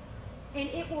gift and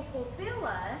it will fulfill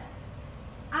us,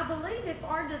 I believe if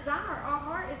our desire, our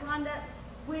heart is lined up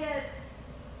with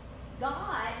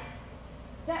God,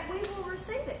 that we will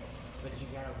receive it. But you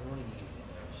gotta want to use it,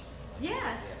 don't you?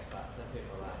 Yes. Gifts. Like some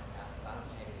people are like, I don't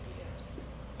have any gifts.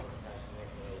 Sometimes you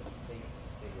never really seek to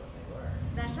see what they were.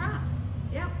 That's right.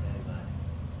 Yeah. So, like,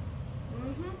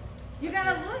 You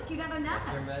gotta look. You gotta know.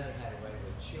 like your mother had a way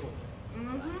with children.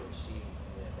 Like when she,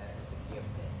 that was a gift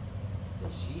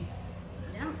that she had.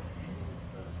 Yeah.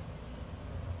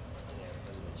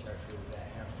 From the church we was at,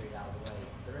 House Street, all the way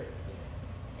through.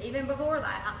 Even before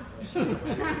that. Well, she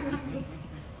could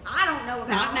I don't know about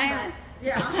Not now. but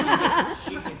yeah.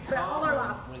 she could But all her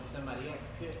life. calm when somebody else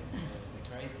couldn't. It was the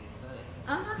craziest thing.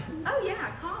 Oh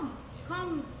yeah,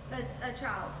 calm a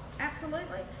child.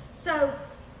 Absolutely. So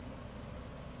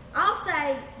I'll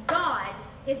say God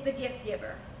is the gift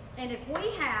giver. And if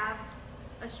we have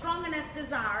a strong enough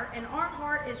desire and our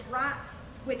heart is right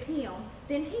with Him,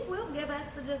 then He will give us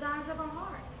the desires of our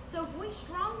heart. So if we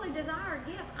strongly desire a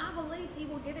gift, I believe He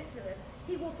will give it to us.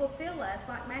 He will fulfill us,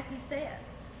 like Matthew says.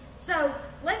 So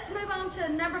let's move on to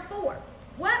number 4.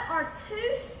 What are 2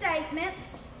 statements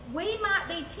we might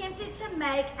be tempted to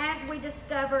make as we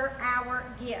discover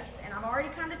our gifts? And I've already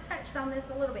kind of touched on this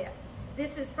a little bit.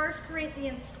 This is 1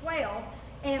 Corinthians 12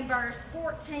 and verse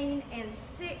 14 and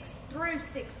 6 through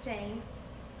 16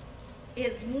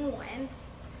 is 1.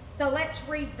 So let's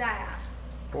read that.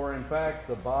 For in fact,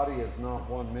 the body is not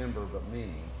one member, but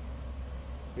many.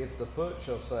 If the foot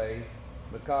shall say,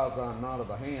 because I am not of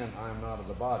the hand, I am not of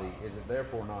the body, is it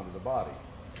therefore not of the body?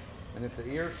 And if the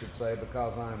ear should say,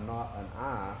 because I am not an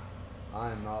eye,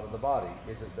 I am not of the body,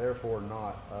 is it therefore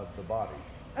not of the body?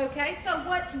 Okay, so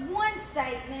what's one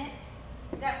statement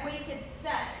that we could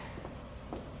say?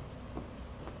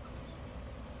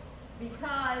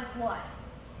 Because what?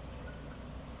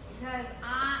 Because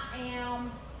I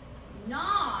am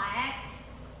not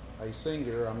A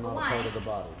singular, I'm not a part of the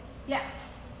body. Yeah,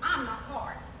 I'm not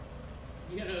part.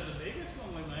 You know, the biggest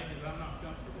one we make is I'm not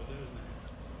comfortable doing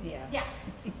that. Yeah.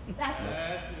 Yeah, that's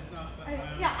That's just not something.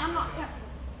 yeah, I'm not comfortable.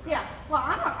 Yeah, well,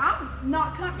 I'm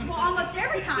not comfortable almost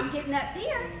every time getting up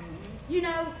here. You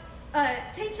know,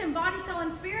 teaching body, soul,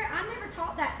 and spirit, I never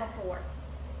taught that before.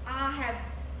 I have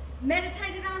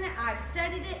meditated on it. I've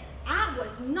studied it. I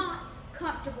was not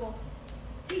comfortable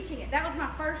teaching it. That was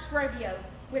my first rodeo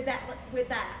with that.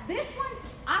 This one,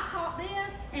 I've taught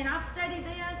this and I've studied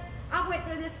this. I went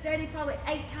through this study probably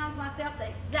 8 times myself, the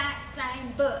exact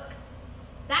same book.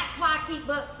 That's why I keep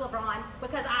books, LeBron,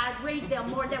 because I read them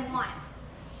more than once.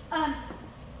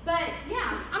 But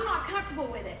yeah, I'm not comfortable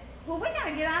with it. Well, we got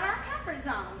to get out of our comfort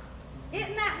zone.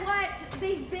 Isn't that what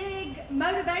these big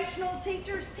motivational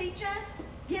teachers teach us?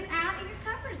 Get out of your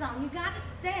comfort zone. You got to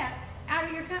step out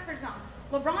of your comfort zone.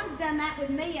 LeBron's done that with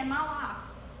me in my life.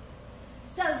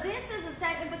 So this is a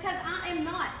statement because I am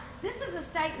not. This is a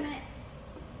statement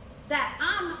that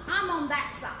I'm on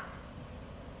that side.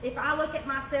 If I look at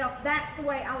myself, that's the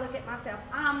way I look at myself.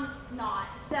 I'm not.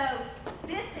 So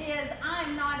this is,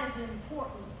 I'm not as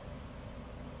important.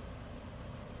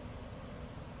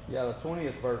 Yeah, the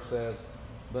 20th verse says,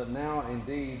 but now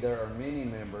indeed there are many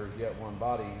members, yet one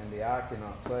body, and the eye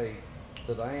cannot say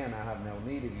to the hand, I have no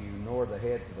need of you, nor the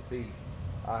head to the feet,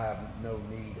 I have no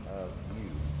need of you.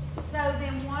 So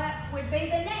then what would be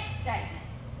the next statement?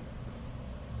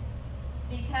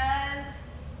 Because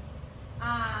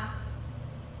I'm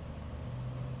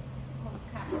going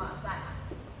to capitalize that.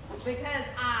 Because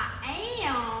I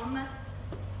am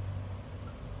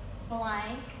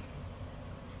blank,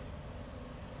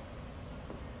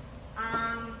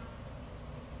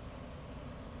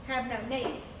 have no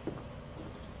need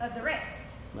of the rest.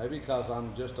 Maybe because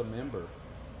I'm just a member.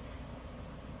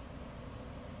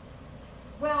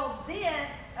 Well, then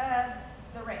of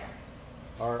the rest.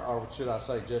 Or should I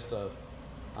say just a...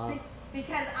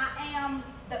 Because I am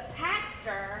the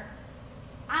pastor,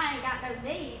 I ain't got no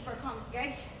need for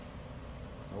congregation.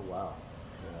 Oh, wow.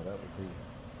 Yeah, that would be...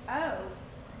 Oh.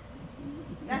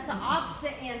 That's the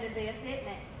opposite end of this, isn't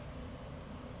it?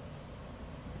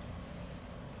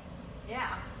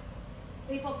 Yeah.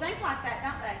 People think like that,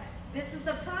 don't they? This is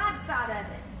the pride side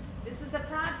of it. This is the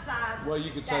pride side. Well,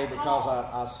 you could say because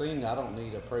I sing, I don't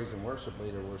need a praise and worship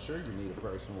leader. Well, sure you need a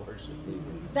praise and worship leader.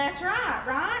 That's right,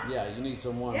 right? Yeah, you need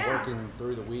someone working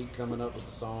through the week, coming up with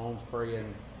the songs,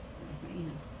 praying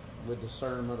with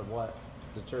discernment of what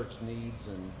the church needs,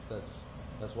 and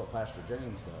that's what Pastor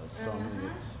James does. So I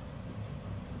mean, it's...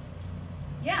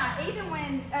 Yeah, even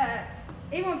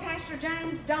when Pastor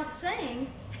James don't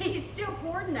sing, he's still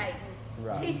coordinating.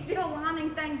 Right. He's still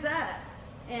lining things up,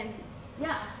 and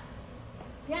yeah,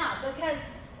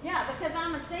 Because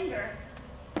I'm a singer,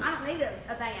 I don't need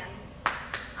a band.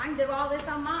 I can do all this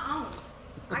on my own.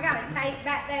 I got a tape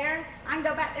back there. I can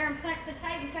go back there and punch the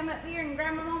tape and come up here and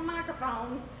grab my own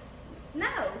microphone.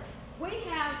 No,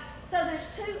 so there's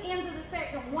two ends of the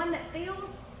spectrum. One that feels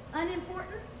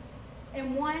unimportant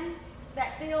and one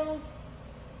that feels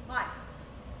like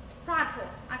prideful.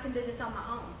 I can do this on my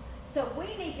own. So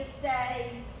we need to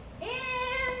stay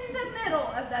in the middle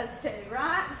of those two,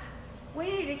 right? We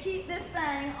need to keep this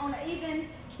thing on an even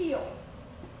keel.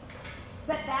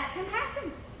 But that can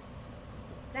happen.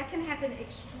 That can happen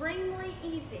extremely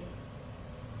easy.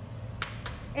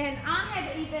 And I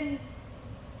have even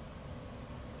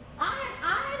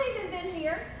been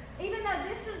here, even though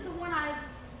this is the one I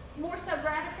more so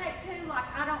gravitate to, like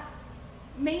I don't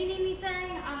mean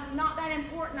anything, I'm not that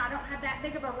important, I don't have that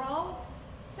big of a role.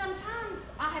 Sometimes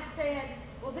I have said,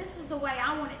 well, this is the way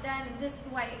I want it done, and this is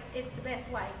the way, it's the best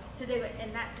way to do it,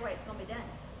 and that's the way it's going to be done.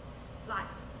 Like,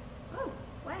 oh,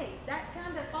 wait, that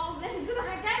kind of falls into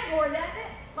that category, doesn't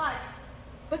it? Like,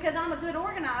 because I'm a good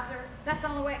organizer, that's the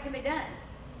only way it can be done.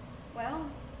 Well,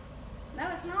 no,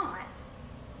 it's not.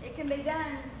 It can be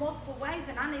done multiple ways,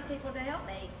 and I need people to help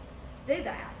me do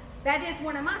that. That is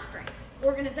one of my strengths,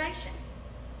 organization.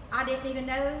 I didn't even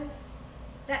know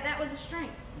that was a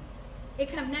strength.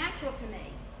 It come natural to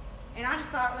me. And I just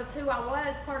thought it was who I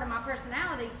was, part of my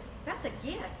personality. That's a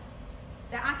gift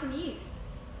that I can use.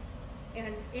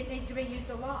 And it needs to be used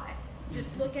a lot. Just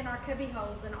look in our cubby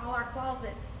holes and all our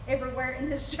closets everywhere in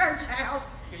this church house.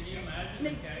 Can you imagine the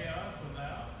chaos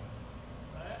without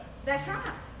that? That's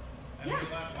right. That'd Yeah.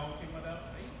 be like walking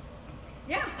without feet.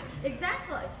 Yeah,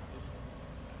 exactly.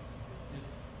 It's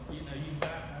just, you got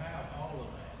to have all of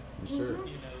that. Sure. Mhm.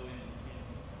 In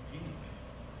anything.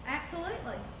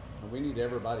 Absolutely. And we need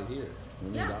everybody here. We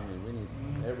need, Yeah. we need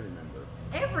every member.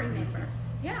 Every member.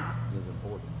 Yeah. Is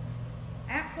important.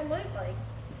 Absolutely.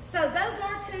 So those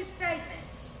are two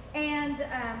statements. And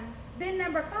then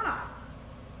number 5.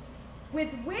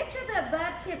 With which of the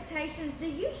above temptations do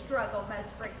you struggle most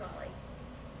frequently?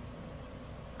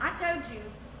 I told you,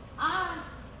 I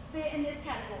fit in this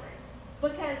category.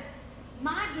 Because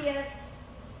my gifts,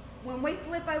 when we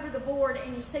flip over the board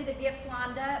and you see the gifts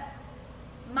lined up,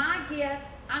 my gift,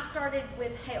 I started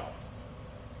with helps.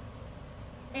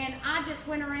 And I just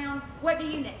went around, what do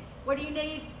you need? What do you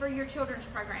need for your children's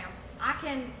program? I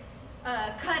can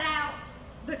cut out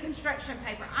the construction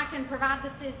paper. I can provide the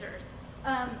scissors.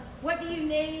 What do you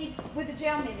need with the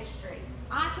jail ministry?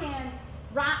 I can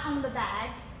write on the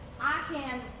bags. I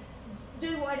can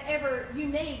do whatever you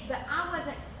need, but I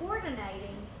wasn't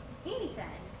coordinating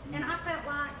anything. And I felt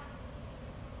like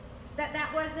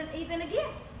that wasn't even a gift.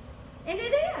 And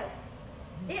it is.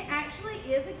 It actually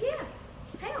is a gift.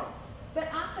 Helps. But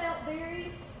I felt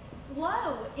very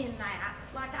low in that.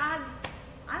 Like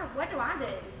what do I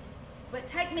do? But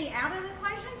take me out of the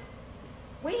equation?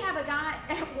 We have a guy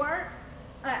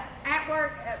at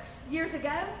work years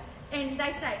ago, and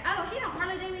they say, oh, he don't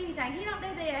hardly do anything. He don't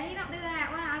do this. He don't do that.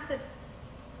 Well, I said,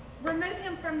 remove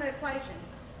him from the equation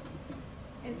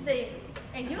and see,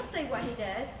 and you'll see what he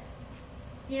does.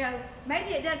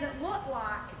 Maybe it doesn't look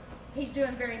like he's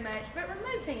doing very much, but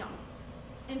remove him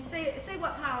and see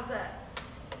what piles up.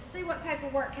 See what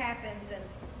paperwork happens, and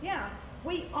yeah,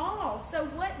 we all. So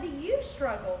what do you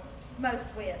struggle most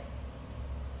with?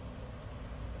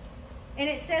 And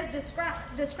it says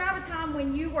describe a time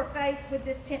when you were faced with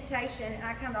this temptation, and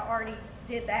I kind of already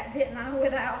did that, didn't I,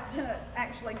 without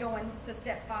actually going to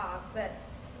step 5. But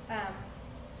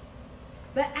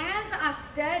as I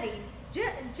studied,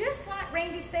 just like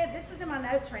Randy said, this is in my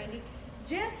notes, Randy.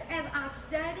 Just as I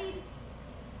studied,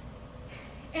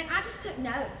 and I just took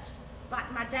notes.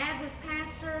 Like my dad was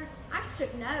pastor, I just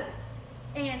took notes.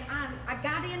 And I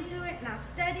got into it and I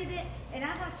studied it. And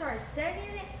as I started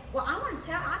studying it, well, I want to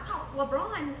tell, I taught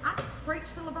LeBron, I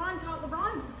preached to LeBron, taught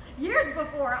LeBron years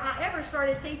before I ever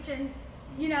started teaching,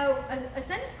 a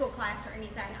Sunday school class or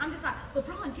anything. I'm just like,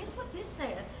 LeBron, guess what this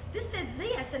says? This says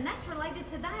this, and that's related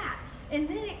to that. And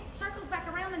then it circles back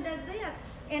around and does this.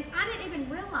 And I didn't even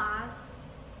realize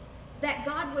that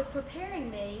God was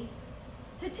preparing me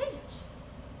to teach.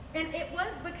 And it was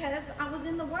because I was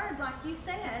in the Word, like you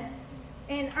said,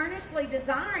 and earnestly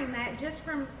desiring that just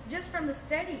from the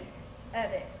study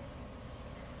of it.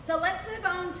 So let's move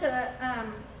on to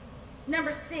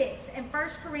number 6 in 1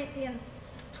 Corinthians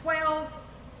 12,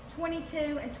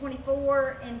 22 and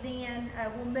 24, and then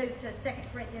we'll move to 2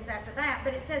 Corinthians after that.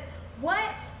 But it says,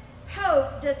 what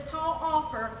hope does Paul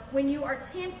offer when you are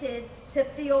tempted to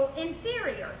feel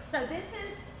inferior? So this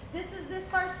is this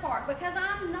first part. Because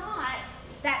I'm not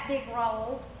that big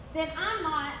role, then I'm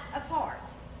not a part.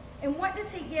 And what does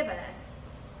he give us?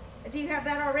 Do you have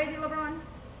that already, LeBron?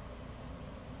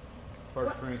 1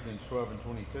 Corinthians 12 and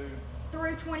 22.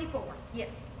 Through 24, yes.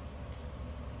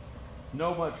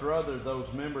 No, much rather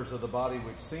those members of the body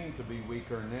which seem to be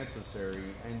weak are necessary,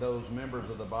 and those members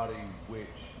of the body which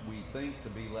we think to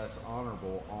be less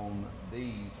honorable, on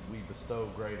these we bestow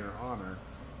greater honor,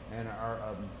 and our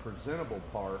unpresentable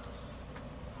parts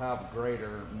have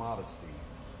greater modesty.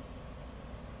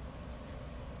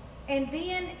 And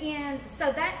then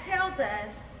so that tells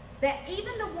us that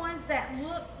even the ones that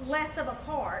look less of a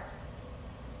part,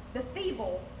 the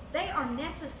feeble, they are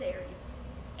necessary.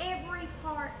 Every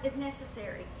part is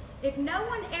necessary. If no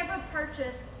one ever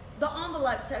purchased the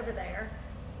envelopes over there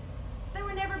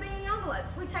would never be any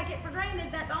envelopes. We take it for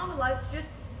granted that the envelopes just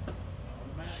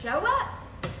show up.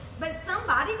 But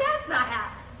somebody does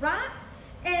that, right?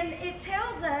 And it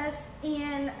tells us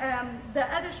in the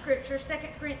other scripture, 2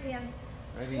 Corinthians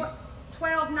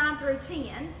 12, 9 through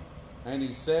 10. And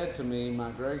he said to me,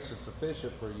 my grace is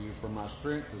sufficient for you, for my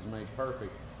strength is made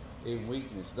perfect in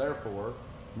weakness. Therefore,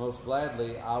 most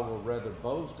gladly I will rather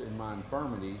boast in my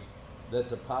infirmities, that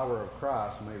the power of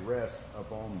Christ may rest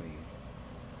upon me.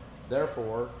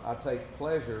 Therefore, I take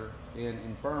pleasure in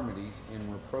infirmities,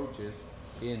 in reproaches,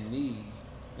 in needs,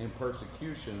 in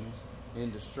persecutions,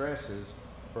 in distresses,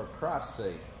 for Christ's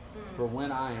sake. For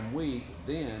when I am weak,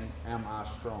 then am I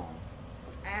strong.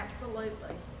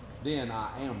 Absolutely. Then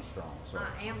I am strong. Sorry.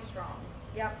 I am strong.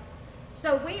 Yep.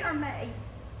 So we are made,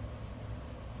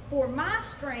 for my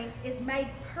strength is made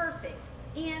perfect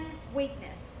in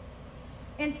weakness.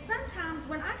 And sometimes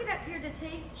when I get up here to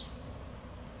teach,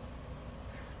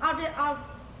 I'll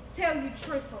tell you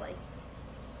truthfully,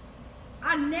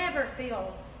 I never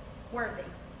feel worthy.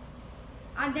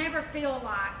 I never feel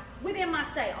like, within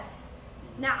myself.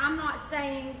 Now, I'm not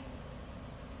saying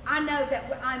I know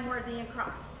that I'm worthy in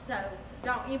Christ. So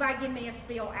don't anybody give me a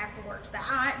spiel afterwards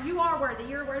that you are worthy.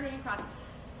 You're worthy in Christ.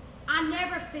 I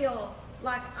never feel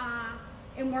like I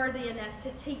am worthy enough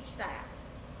to teach that.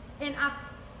 And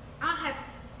I have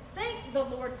thanked the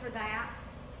Lord for that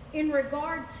in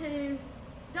regard to,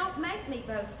 don't make me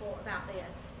boastful about this.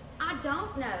 I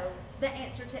don't know the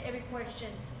answer to every question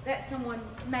that someone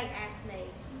may ask me.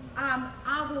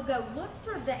 I will go look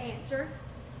for the answer,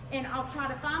 and I'll try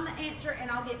to find the answer,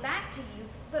 and I'll get back to you.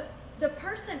 But the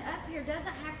person up here doesn't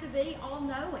have to be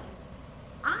all-knowing.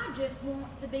 I just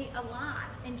want to be a light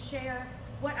and share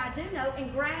what I do know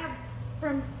and grab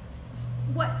from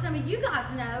what some of you guys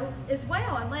know as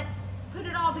well, and let's put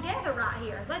it all together right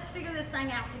here. Let's figure this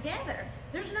thing out together.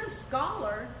 There's no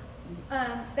scholar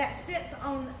that sits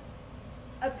on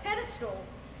a pedestal,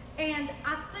 and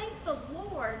I thank the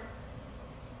Lord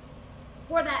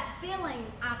for that feeling.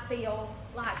 I feel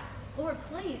like, Lord,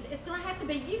 please, it's going to have to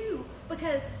be you,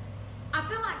 because I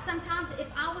feel like sometimes if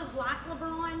I was like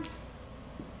LeBron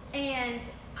and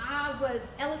I was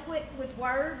eloquent with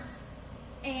words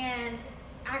and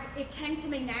it came to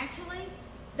me naturally,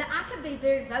 that I could be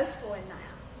very boastful in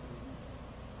that.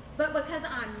 But because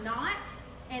I'm not,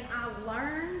 and I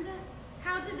learned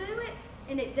how to do it,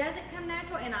 and it doesn't come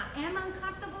natural, and I am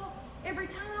uncomfortable every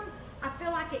time, I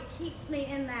feel like it keeps me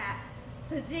in that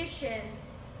position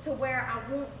to where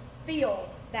I won't feel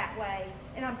that way,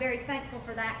 and I'm very thankful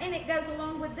for that. And it goes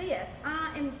along with this.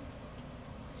 I am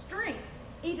strength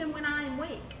even when I am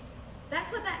weak.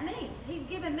 That's what that means. He's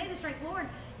given me the strength. Lord,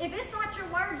 if it's not your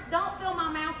words, don't fill my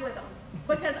mouth with them,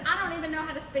 because I don't even know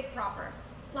how to speak proper.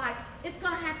 Like, it's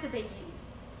going to have to be you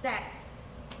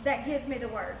that gives me the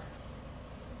words.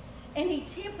 And he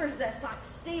tempers us like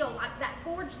steel, like that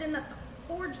forged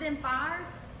in fire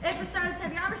episodes.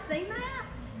 Have you ever seen that?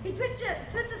 He puts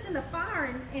us in the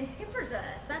fire and tempers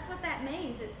us. That's what that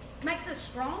means. It makes us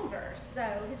stronger. So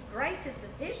his grace is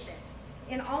sufficient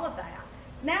in all of that.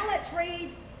 Now let's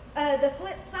read the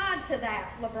flip side to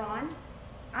that, LeBron.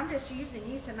 I'm just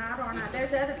using you tonight, aren't I?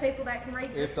 There's other people that can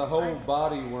read this. If the whole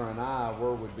body were an eye,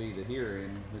 where would be the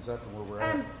hearing? Is that where we're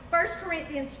at? 1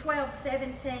 Corinthians 12,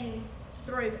 17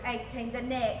 through 18, the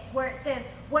next, where it says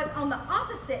what's on the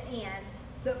opposite end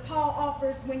that Paul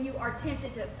offers when you are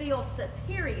tempted to feel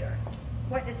superior.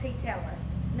 What does he tell us?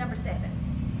 Number 7.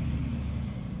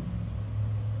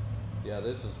 Yeah,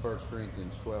 this is 1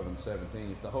 Corinthians 12 and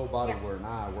 17. If the whole body were an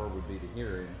eye, where would be the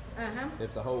hearing?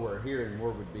 If the whole were hearing,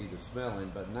 where would be the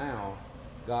smelling? But now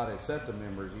God has set the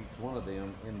members, each one of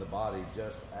them, in the body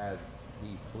just as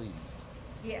he pleased.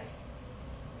 Yes.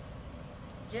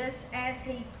 Just as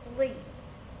he pleased.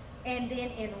 And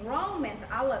then in Romans,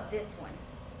 I love this one.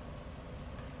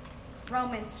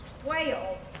 Romans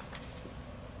 12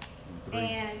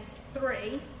 and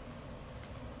 3.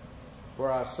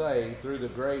 For I say, through the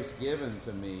grace given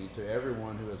to me, to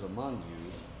everyone who is among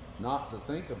you, not to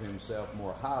think of himself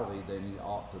more highly than he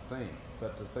ought to think,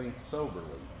 but to think soberly,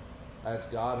 as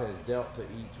God has dealt to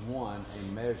each one a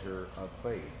measure of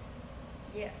faith.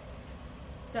 Yes.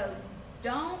 So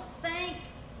don't think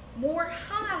more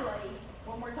highly,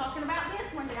 when we're talking about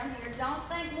this one down here, don't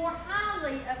think more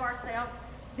highly of ourselves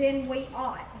than we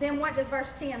ought. Then what does verse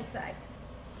 10 say?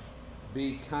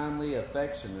 Be kindly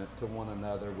affectionate to one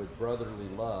another with brotherly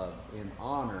love, in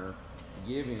honor,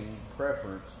 giving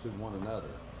preference to one another.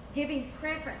 Giving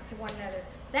preference to one another.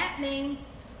 That means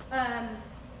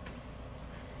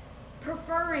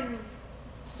preferring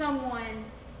someone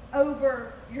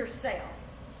over yourself.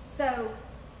 So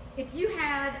if you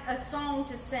had a song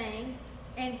to sing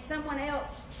and someone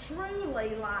else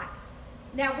truly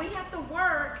now we have to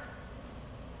work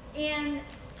in,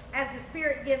 as the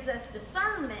Spirit gives us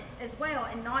discernment as well,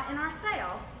 and not in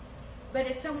ourselves. But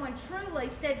if someone truly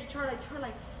said to Charlie,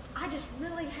 I just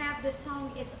really have this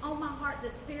song, it's on my heart,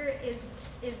 the Spirit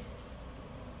is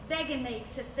begging me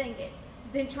to sing it,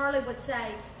 then Charlie would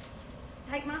say,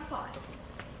 take my spot.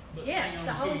 But yes,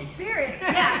 the Holy key. Spirit.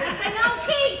 Yeah, but sing on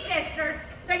key, sister.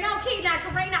 Sing on key. Now,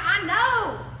 Karina, I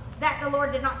know that the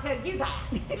Lord did not tell you that.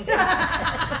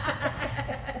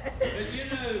 But you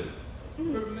know,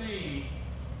 for me,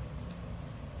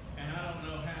 and I don't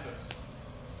know how to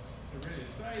really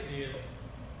say this,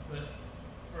 but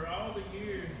for all the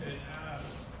years that I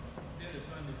did a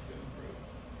Sunday school group,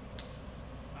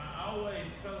 I always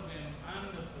told them I'm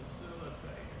the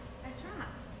facilitator. That's right.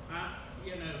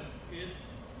 It's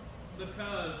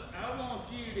because I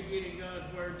want you to get in God's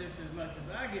Word just as much as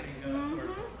I get in God's Word.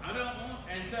 I don't want,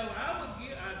 and so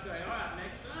I'd say, all right,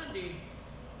 next Sunday,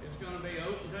 it's going to be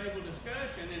open table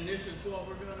discussion, and this is what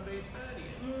we're going to be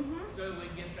studying. So we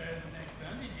get there the next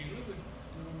Sunday, Julie would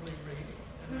normally read it.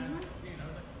 And 9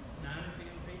 or 10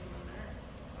 people in there.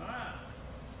 All right,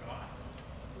 Scott,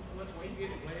 what did we get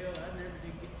it? Well, I never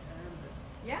did get time to,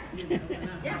 Yeah.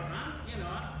 and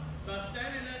by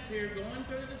standing up here, going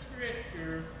through the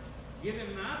Scripture,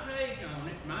 giving my take on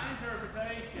it, my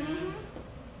interpretation,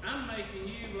 I'm making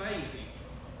you lazy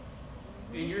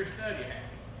in your study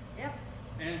habit. Yep.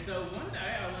 And so one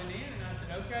day I went in and I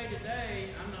said, okay,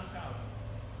 today I'm not talking.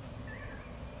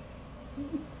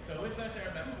 So we sat there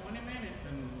about 20 minutes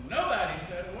and nobody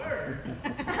said a word.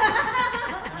 And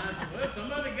I said, well,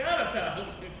 somebody got to talk.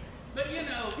 But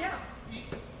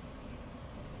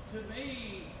to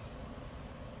me,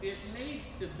 it needs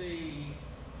to be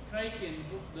taking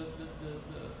the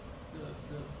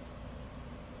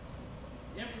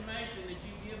information that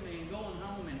you give me and going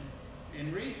home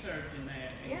and researching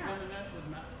that and coming up with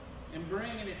and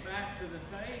bringing it back to the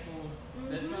table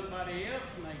that somebody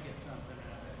else may get something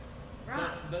out of it.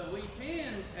 Right. But we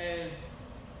tend and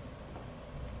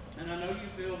I know you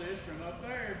feel this from up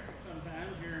there,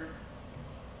 sometimes you're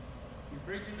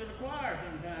preaching to the choir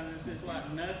sometimes. It's just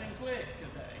like nothing clicked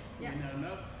today. Yeah.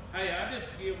 Hey, I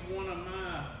just give one of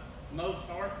my most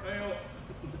heartfelt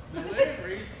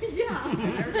deliveries. Yeah.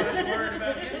 And everybody's worried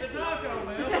about getting the Taco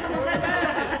Bell before the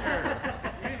Baptist church.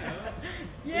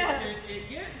 Yeah. It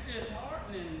gets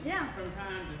disheartening from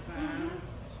time to time,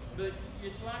 but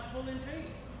it's like pulling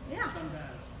teeth. Yeah.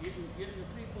 Sometimes getting the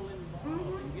people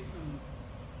involved and getting them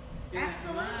in that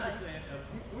mindset of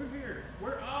we're here.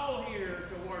 We're all here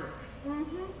to worship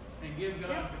and give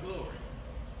God the glory.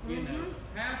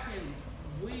 How can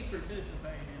we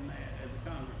participate in that as a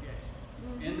congregation,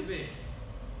 individually?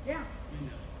 Yeah.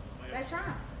 That's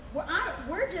right.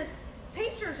 We're just,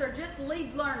 teachers are just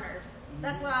lead learners.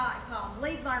 That's what I like to call them,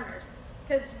 lead learners.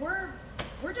 Because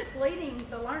we're just leading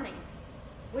the learning.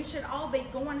 We should all be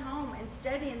going home and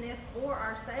studying this for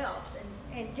ourselves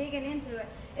and digging into it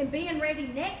and being ready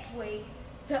next week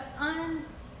to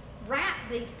unwrap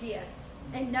these gifts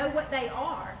and know what they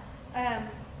are.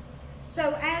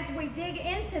 So as we dig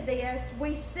into this,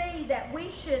 we see that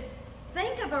we should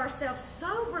think of ourselves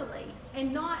soberly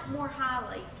and not more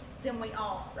highly than we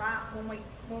ought, right?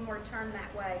 When we're turned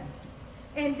that way.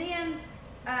 And then,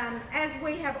 as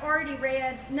we have already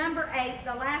read, number 8,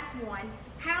 the last one,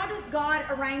 how does God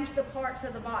arrange the parts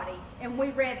of the body? And we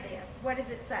read this. What does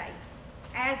it say?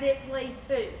 As it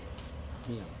pleases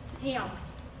who? Him.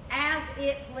 As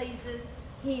it pleases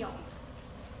Him.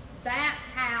 That's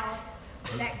how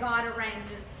that God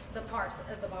arranges the parts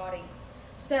of the body.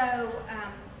 So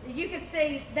you can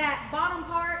see that bottom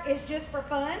part is just for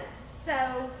fun.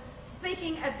 So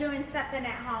speaking of doing something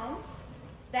at home,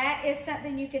 that is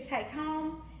something you could take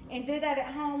home and do that at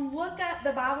home. Look up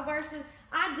the Bible verses.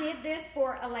 I did this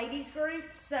for a ladies group,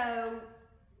 so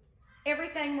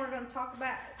everything we're going to talk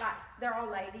about, like, they're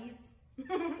all ladies.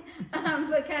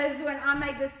 because when I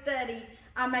made this study,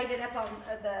 I made it up on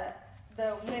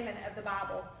the women of the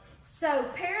Bible. So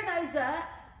pair those up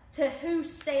to who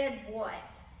said what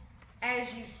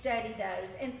as you study those,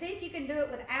 and see if you can do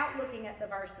it without looking at the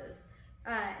verses.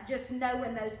 Just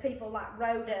knowing those people like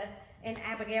Rhoda and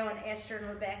Abigail and Esther and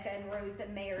Rebecca and Ruth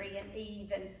and Mary and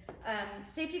Eve, and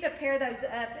see if you could pair those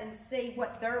up and see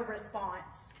what their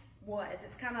response was.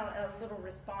 It's kind of a little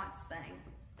response thing.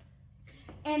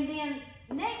 And then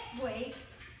next week,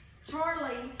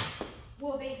 Charlie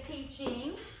will be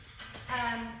teaching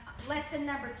lesson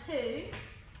number 2,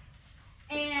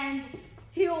 and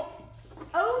he'll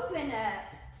open up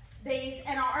these,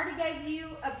 and I already gave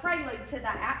you a prelude to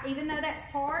that, even though that's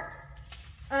part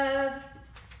of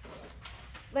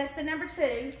lesson number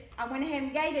 2. I went ahead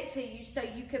and gave it to you so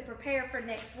you could prepare for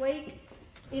next week.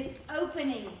 It's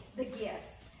opening the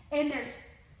gifts. And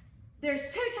there's 2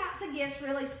 types of gifts,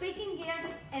 really, speaking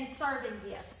gifts and serving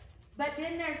gifts. But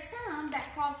then there's some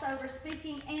that cross over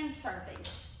speaking and serving.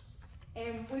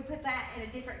 And we put that in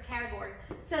a different category.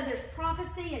 So there's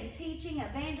prophecy and teaching,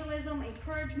 evangelism,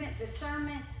 encouragement,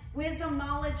 discernment, wisdom,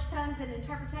 knowledge, tongues, and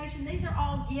interpretation. These are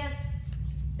all gifts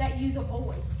that use a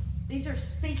voice. These are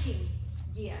speaking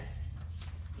gifts.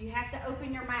 You have to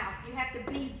open your mouth. You have to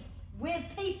be with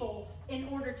people in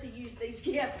order to use these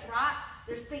gifts, right?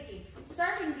 They're speaking.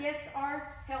 Serving gifts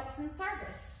are helps and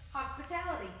service,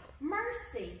 hospitality,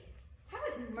 mercy. How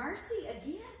is mercy a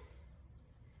gift?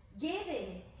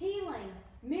 Giving, healing,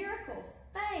 miracles,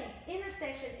 faith,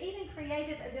 intercession, even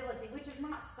creative ability, which is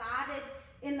not cited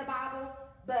in the Bible,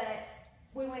 but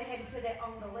we went ahead and put it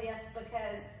on the list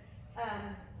because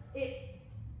it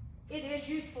is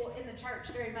useful in the church,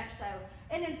 very much so.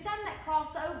 And then some that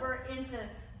cross over into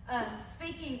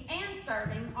speaking and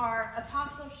serving are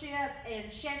apostleship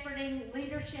and shepherding,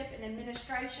 leadership and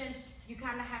administration. You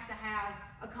kind of have to have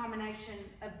a combination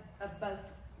of both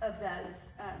of those,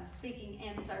 speaking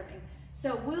and serving.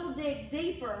 So we'll dig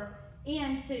deeper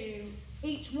into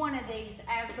each one of these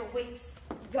as the weeks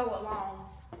go along,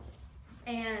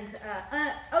 and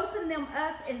open them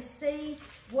up and see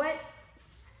what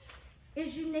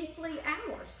is uniquely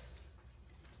ours.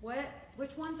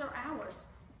 Which ones are ours?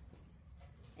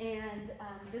 And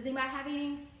does anybody have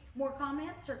any more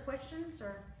comments or questions,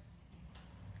 or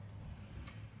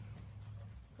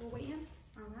will we end?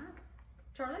 All right.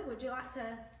 Charlie, would you like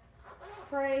to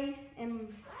pray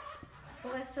and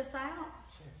bless us out?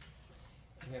 Sure.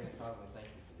 Heavenly Father, we thank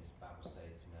you for this Bible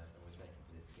study tonight, Lord. We thank you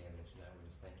for this gathering tonight. We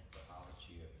just thank you for all that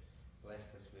you have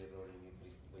blessed us with, Lord. And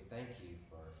we thank you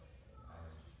for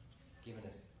giving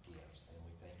us gifts, and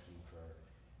we thank you for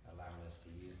allowing us to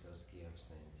use those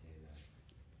gifts and to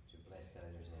bless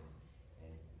others.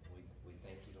 And we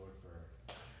thank you, Lord, for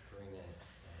bringing a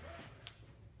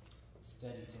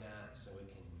study tonight so we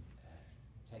can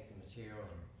take the material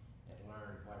and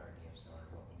learn what our gifts are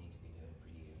and what we need to be doing for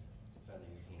you to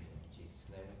further your kingdom. In Jesus'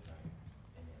 name we pray.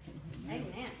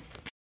 Amen. Amen.